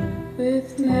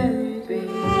with Meredith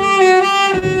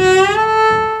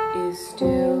is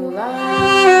still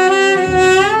life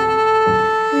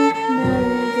with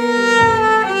Meredith.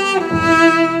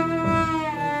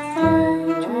 I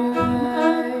drive like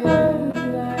brown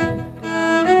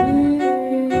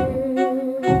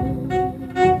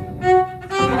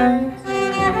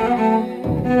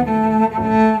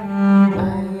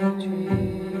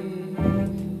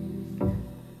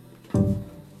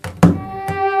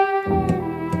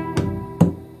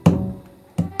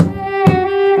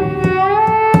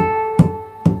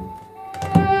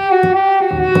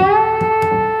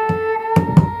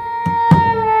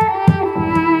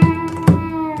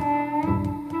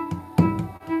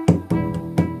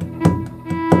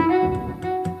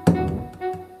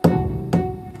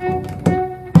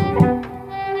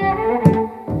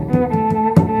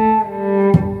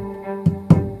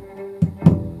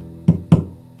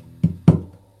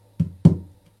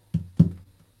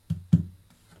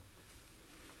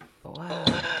Wow.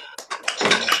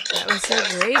 That was so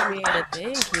great, Rita.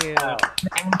 Thank you.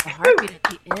 The heartbeat at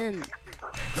the end.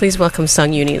 Please welcome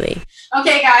Sung Uni Lee.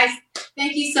 Okay, guys,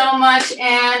 thank you so much,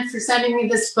 Anne, for sending me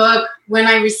this book. When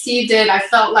I received it, I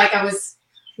felt like I was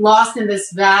lost in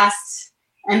this vast,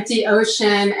 empty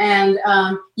ocean, and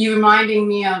you reminding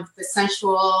me of the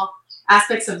sensual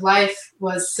aspects of life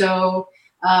was so,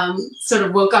 sort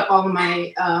of woke up all of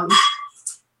my,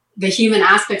 the human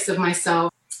aspects of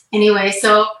myself. Anyway,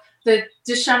 so the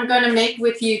dish I'm going to make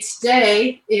with you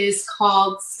today is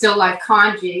called Still Life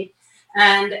Congee.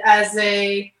 And as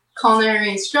a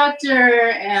culinary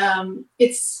instructor,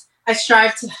 I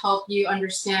strive to help you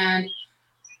understand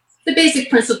the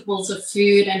basic principles of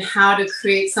food and how to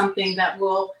create something that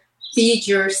will feed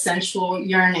your sensual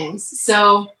yearnings.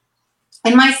 So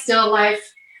in my still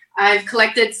life, I've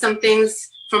collected some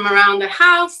things from around the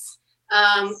house,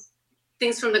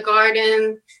 things from the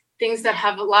garden, things that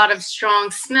have a lot of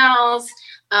strong smells.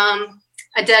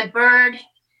 A dead bird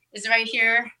is right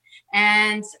here.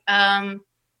 And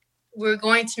we're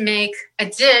going to make a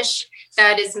dish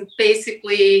that is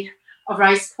basically a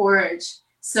rice porridge.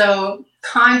 So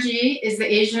congee is the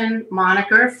Asian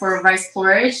moniker for rice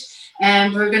porridge.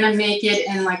 And we're going to make it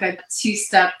in like a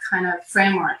two-step kind of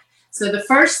framework. So the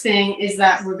first thing is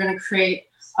that we're going to create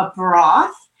a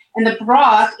broth. And the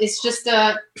broth is just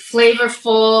a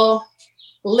flavorful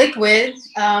liquid.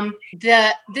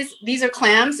 These are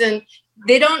clams, and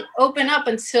they don't open up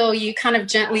until you kind of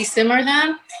gently simmer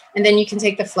them, and then you can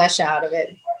take the flesh out of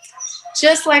it.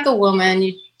 Just like a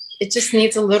woman, it just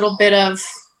needs a little bit of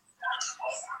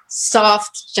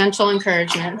soft, gentle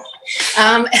encouragement.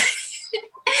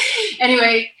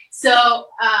 Anyway, so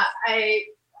I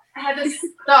had this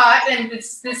thought, and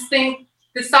this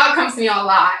thought comes to me a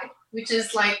lot, which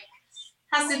is like,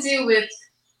 has to do with,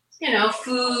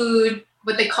 food,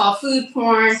 what they call food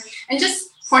porn, and just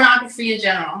pornography in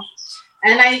general.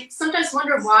 And I sometimes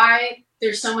wonder why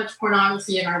there's so much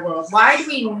pornography in our world. Why do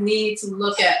we need to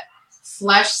look at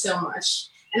flesh so much?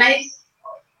 And I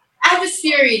have a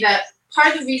theory that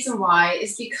part of the reason why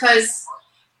is because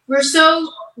we're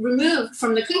so removed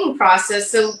from the cooking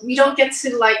process, so we don't get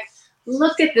to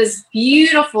look at this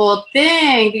beautiful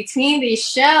thing between these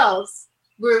shells.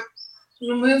 We're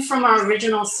removed from our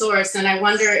original source, and I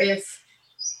wonder if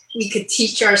we could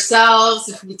teach ourselves,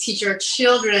 if we could teach our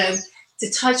children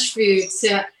to touch food,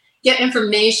 to get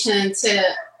information,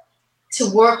 to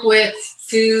work with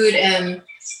food and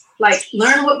like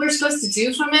learn what we're supposed to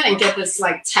do from it and get this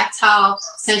like tactile,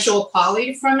 sensual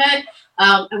quality from it.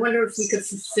 I wonder if we could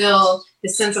fulfill the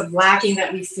sense of lacking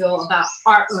that we feel about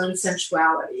our own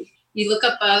sensuality. You look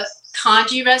up a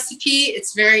kanji recipe,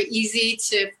 it's very easy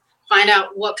to find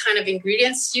out what kind of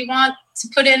ingredients you want to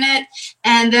put in it.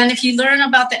 And then if you learn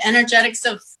about the energetics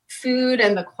of food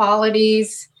and the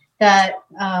qualities that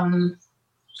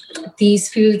these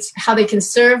foods, how they can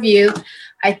serve you,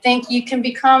 I think you can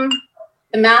become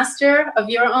the master of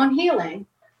your own healing.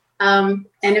 And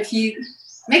if you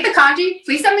make the kanji,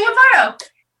 please send me a photo.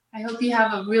 I hope you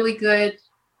have a really good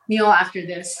meal after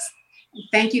this.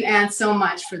 Thank you, Anne, so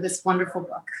much for this wonderful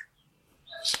book.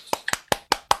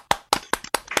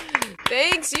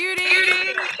 Thanks, Judy.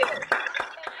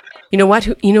 You know what?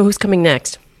 You know who's coming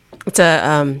next? It's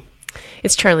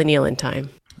Charlie Nealon time.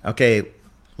 Okay,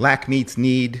 lack meets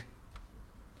need.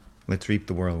 Let's reap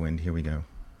the whirlwind. Here we go.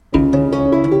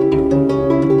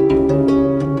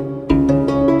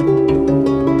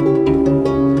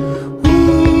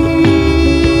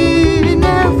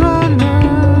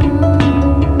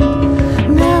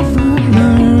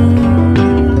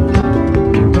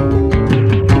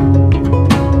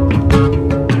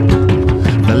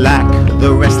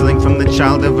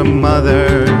 Child of a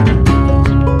mother.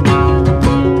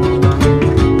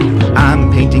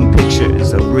 I'm painting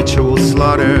pictures of ritual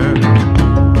slaughter.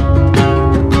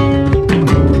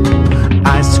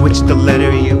 I switched the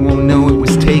letter, you won't know it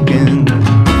was taken.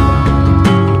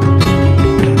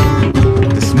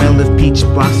 The smell of peach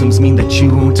blossoms mean that you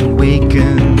won't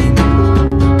awaken.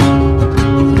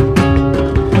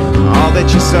 All that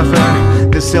you suffer,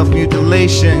 the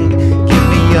self-mutilation. Give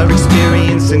me your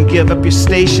experience and give up your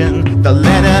station. The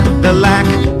letter, the lack,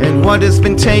 and what has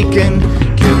been taken.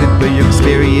 Give it for your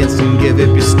experience and give up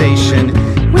your station.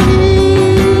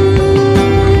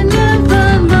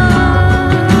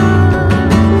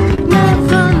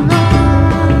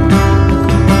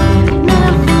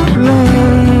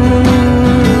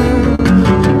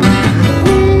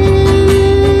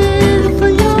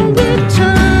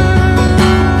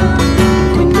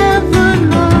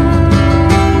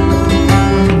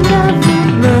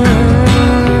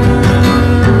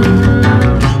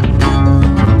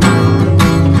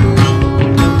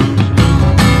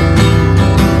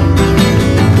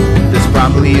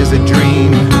 Is a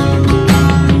dream.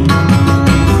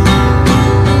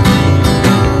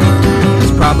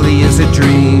 This probably is a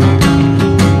dream.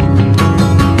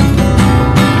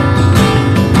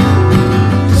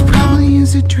 This probably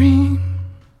is a dream.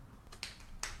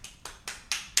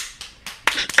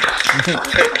 That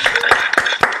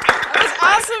was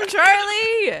awesome,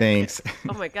 Charlie. Thanks.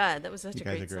 Oh my God, that was such a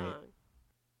great song.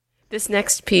 This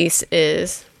next piece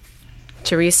is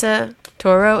Teresa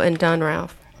Toro and Don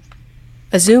Ralph.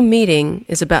 A Zoom meeting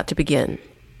is about to begin.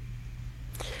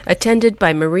 Attended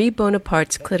by Marie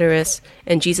Bonaparte's clitoris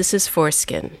and Jesus'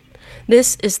 foreskin,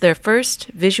 this is their first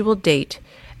visual date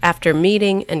after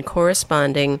meeting and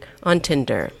corresponding on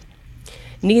Tinder.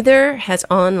 Neither has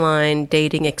online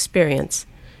dating experience,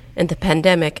 and the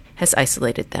pandemic has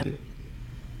isolated them.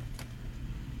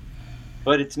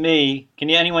 But it's me. Can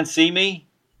anyone see me?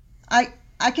 I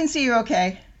can see you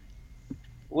okay.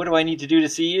 What do I need to do to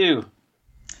see you?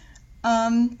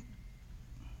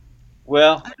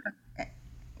 Well,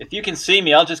 if you can see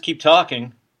me, I'll just keep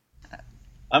talking.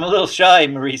 I'm a little shy,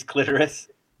 Marie's clitoris.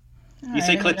 You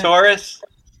say clitoris?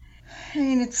 I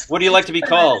mean, it's... What do you like to be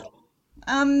called?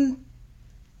 You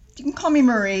can call me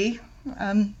Marie.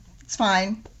 It's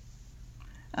fine.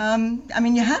 I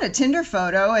mean, you had a Tinder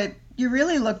photo. You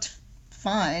really looked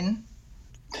fine.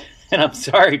 And I'm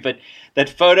sorry, but that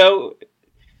photo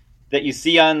that you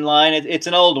see online, it's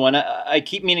an old one. I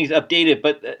keep meaning to update it,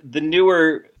 but the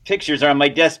newer pictures are on my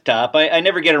desktop. I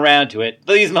never get around to it.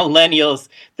 These millennials,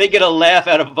 they get a laugh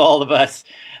out of all of us.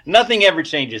 Nothing ever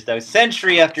changes, though.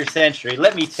 Century after century,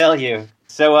 let me tell you.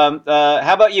 So,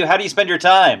 how about you? How do you spend your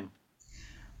time?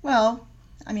 Well,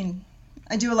 I mean,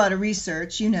 I do a lot of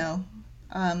research, you know,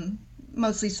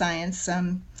 mostly science,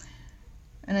 and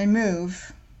I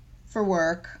move for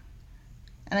work,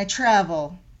 and I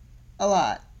travel a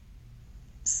lot.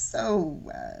 So,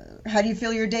 how do you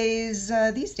feel your days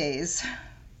these days?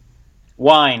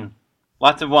 Wine.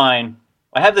 Lots of wine.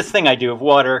 I have this thing I do of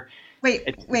water. Wait,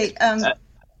 you're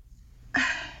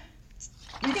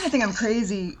gonna think I'm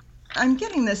crazy. I'm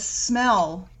getting this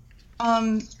smell.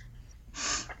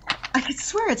 I could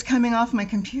swear it's coming off my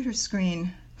computer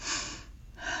screen.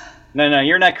 No,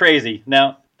 you're not crazy.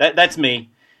 No, that's me.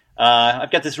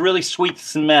 I've got this really sweet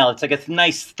smell. It's like a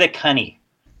nice, thick honey.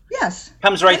 Yes.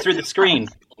 Comes right through the screen.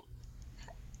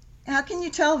 How can you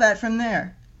tell that from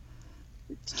there?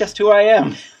 It's just who I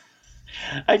am.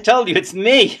 I told you, it's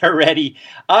me already.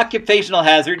 Occupational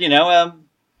hazard, Hey,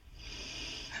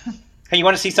 you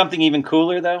want to see something even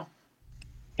cooler, though?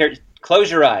 Here,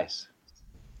 close your eyes.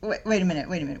 Wait a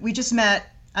minute. We just met.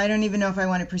 I don't even know if I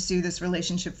want to pursue this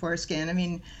relationship foreskin. I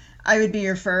mean, I would be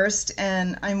your first,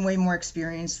 and I'm way more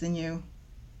experienced than you.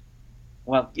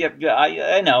 Well, yeah,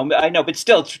 I know, but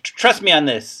still, trust me on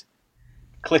this,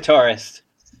 clitoris.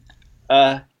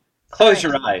 Close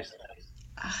your eyes.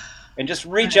 And just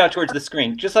reach out towards the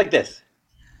screen, just like this.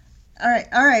 All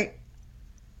right.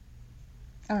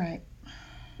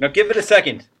 Now give it a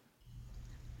second.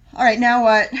 All right, now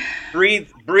what? Breathe,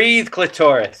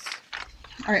 clitoris.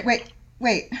 All right, wait.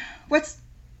 What's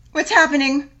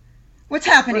happening? What's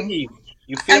happening? Breathe.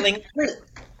 You feeling?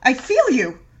 I feel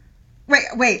you.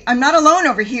 Wait, I'm not alone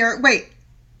over here. Wait.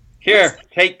 Here,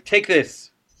 take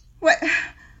this. What?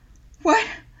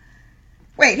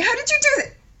 Wait, how did you do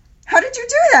that? How did you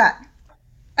do that?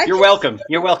 You're welcome.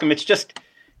 It's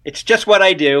just what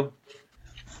I do.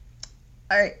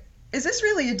 All right. Is this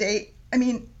really a date? I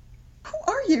mean, who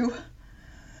are you?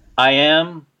 I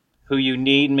am who you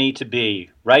need me to be.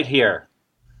 Right here.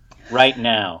 Right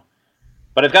now.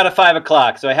 But I've got a 5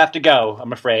 o'clock, so I have to go,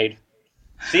 I'm afraid.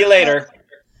 See you later.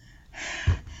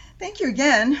 Thank you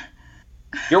again.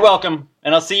 You're welcome,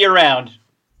 and I'll see you around.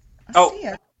 I'll see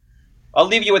you. I'll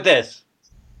leave you with this.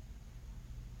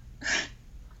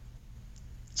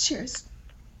 Cheers.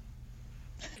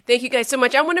 Thank you guys so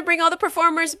much. I want to bring all the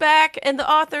performers back and the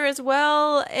author as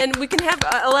well. And we can have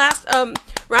a last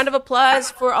round of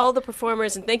applause for all the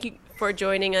performers. And thank you for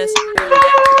joining us. And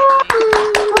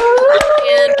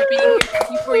for being here.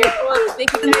 Thank you for your book.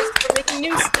 Thank you guys for making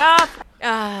new stuff.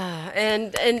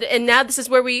 And now this is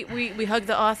where we hug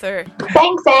the author.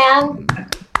 Thanks, Anne.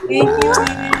 Thank you,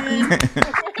 Anne.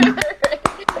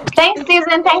 Thanks,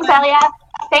 Susan. Thanks, Elia.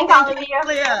 Thanks, all of you.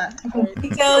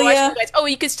 Thanks, Elia. Oh,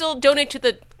 you can still donate to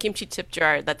the kimchi tip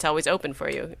jar. That's always open for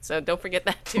you. So don't forget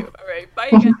that too. All right.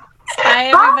 Bye, guys.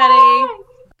 Bye, everybody.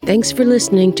 Thanks for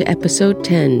listening to episode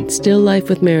 10, Still Life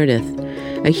with Meredith.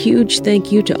 A huge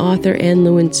thank you to author Anne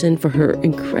Lewinson for her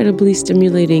incredibly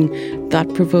stimulating,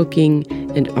 thought-provoking,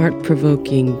 and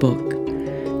art-provoking book.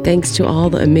 Thanks to all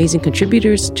the amazing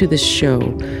contributors to this show.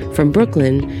 From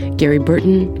Brooklyn, Gary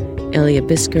Burton, Elia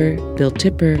Bisker, Bill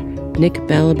Tipper, Nick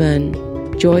Balaban,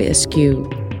 Joy Askew,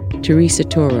 Teresa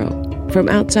Toro. From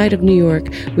outside of New York,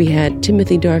 we had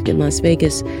Timothy Dark in Las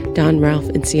Vegas, Don Ralph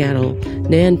in Seattle,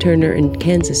 Nan Turner in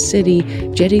Kansas City,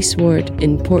 Jetty Swart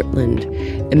in Portland,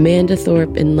 Amanda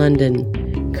Thorpe in London,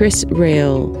 Chris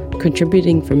Rail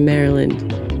contributing from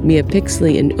Maryland, Mia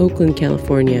Pixley in Oakland,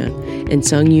 California, and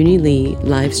Sung Yuni Lee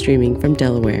live streaming from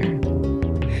Delaware.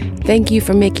 Thank you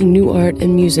for making new art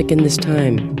and music in this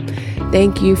time.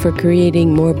 Thank you for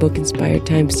creating more book-inspired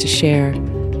times to share.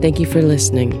 Thank you for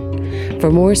listening.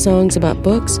 For more songs about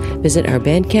books, visit our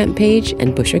Bandcamp page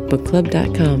and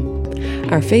bushwickbookclub.com.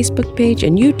 Our Facebook page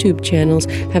and YouTube channels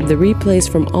have the replays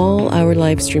from all our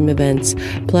live stream events,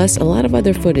 plus a lot of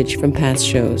other footage from past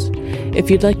shows. If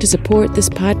you'd like to support this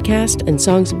podcast and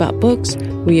songs about books,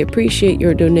 we appreciate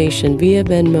your donation via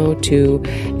Venmo to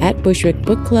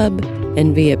 @BushwickBookClub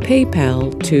and via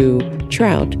PayPal to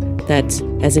Trout, that's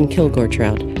as in Kilgore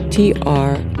Trout,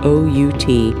 TROUT,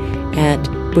 at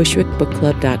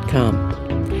bushwickbookclub.com.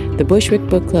 The Bushwick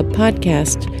Book Club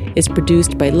podcast is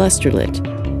produced by Lusterlit.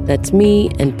 That's me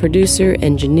and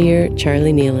producer-engineer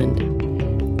Charlie Nealand.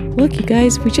 Look, you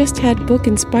guys, we just had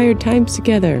book-inspired times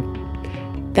together.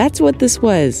 That's what this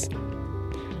was.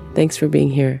 Thanks for being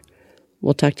here.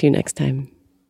 We'll talk to you next time.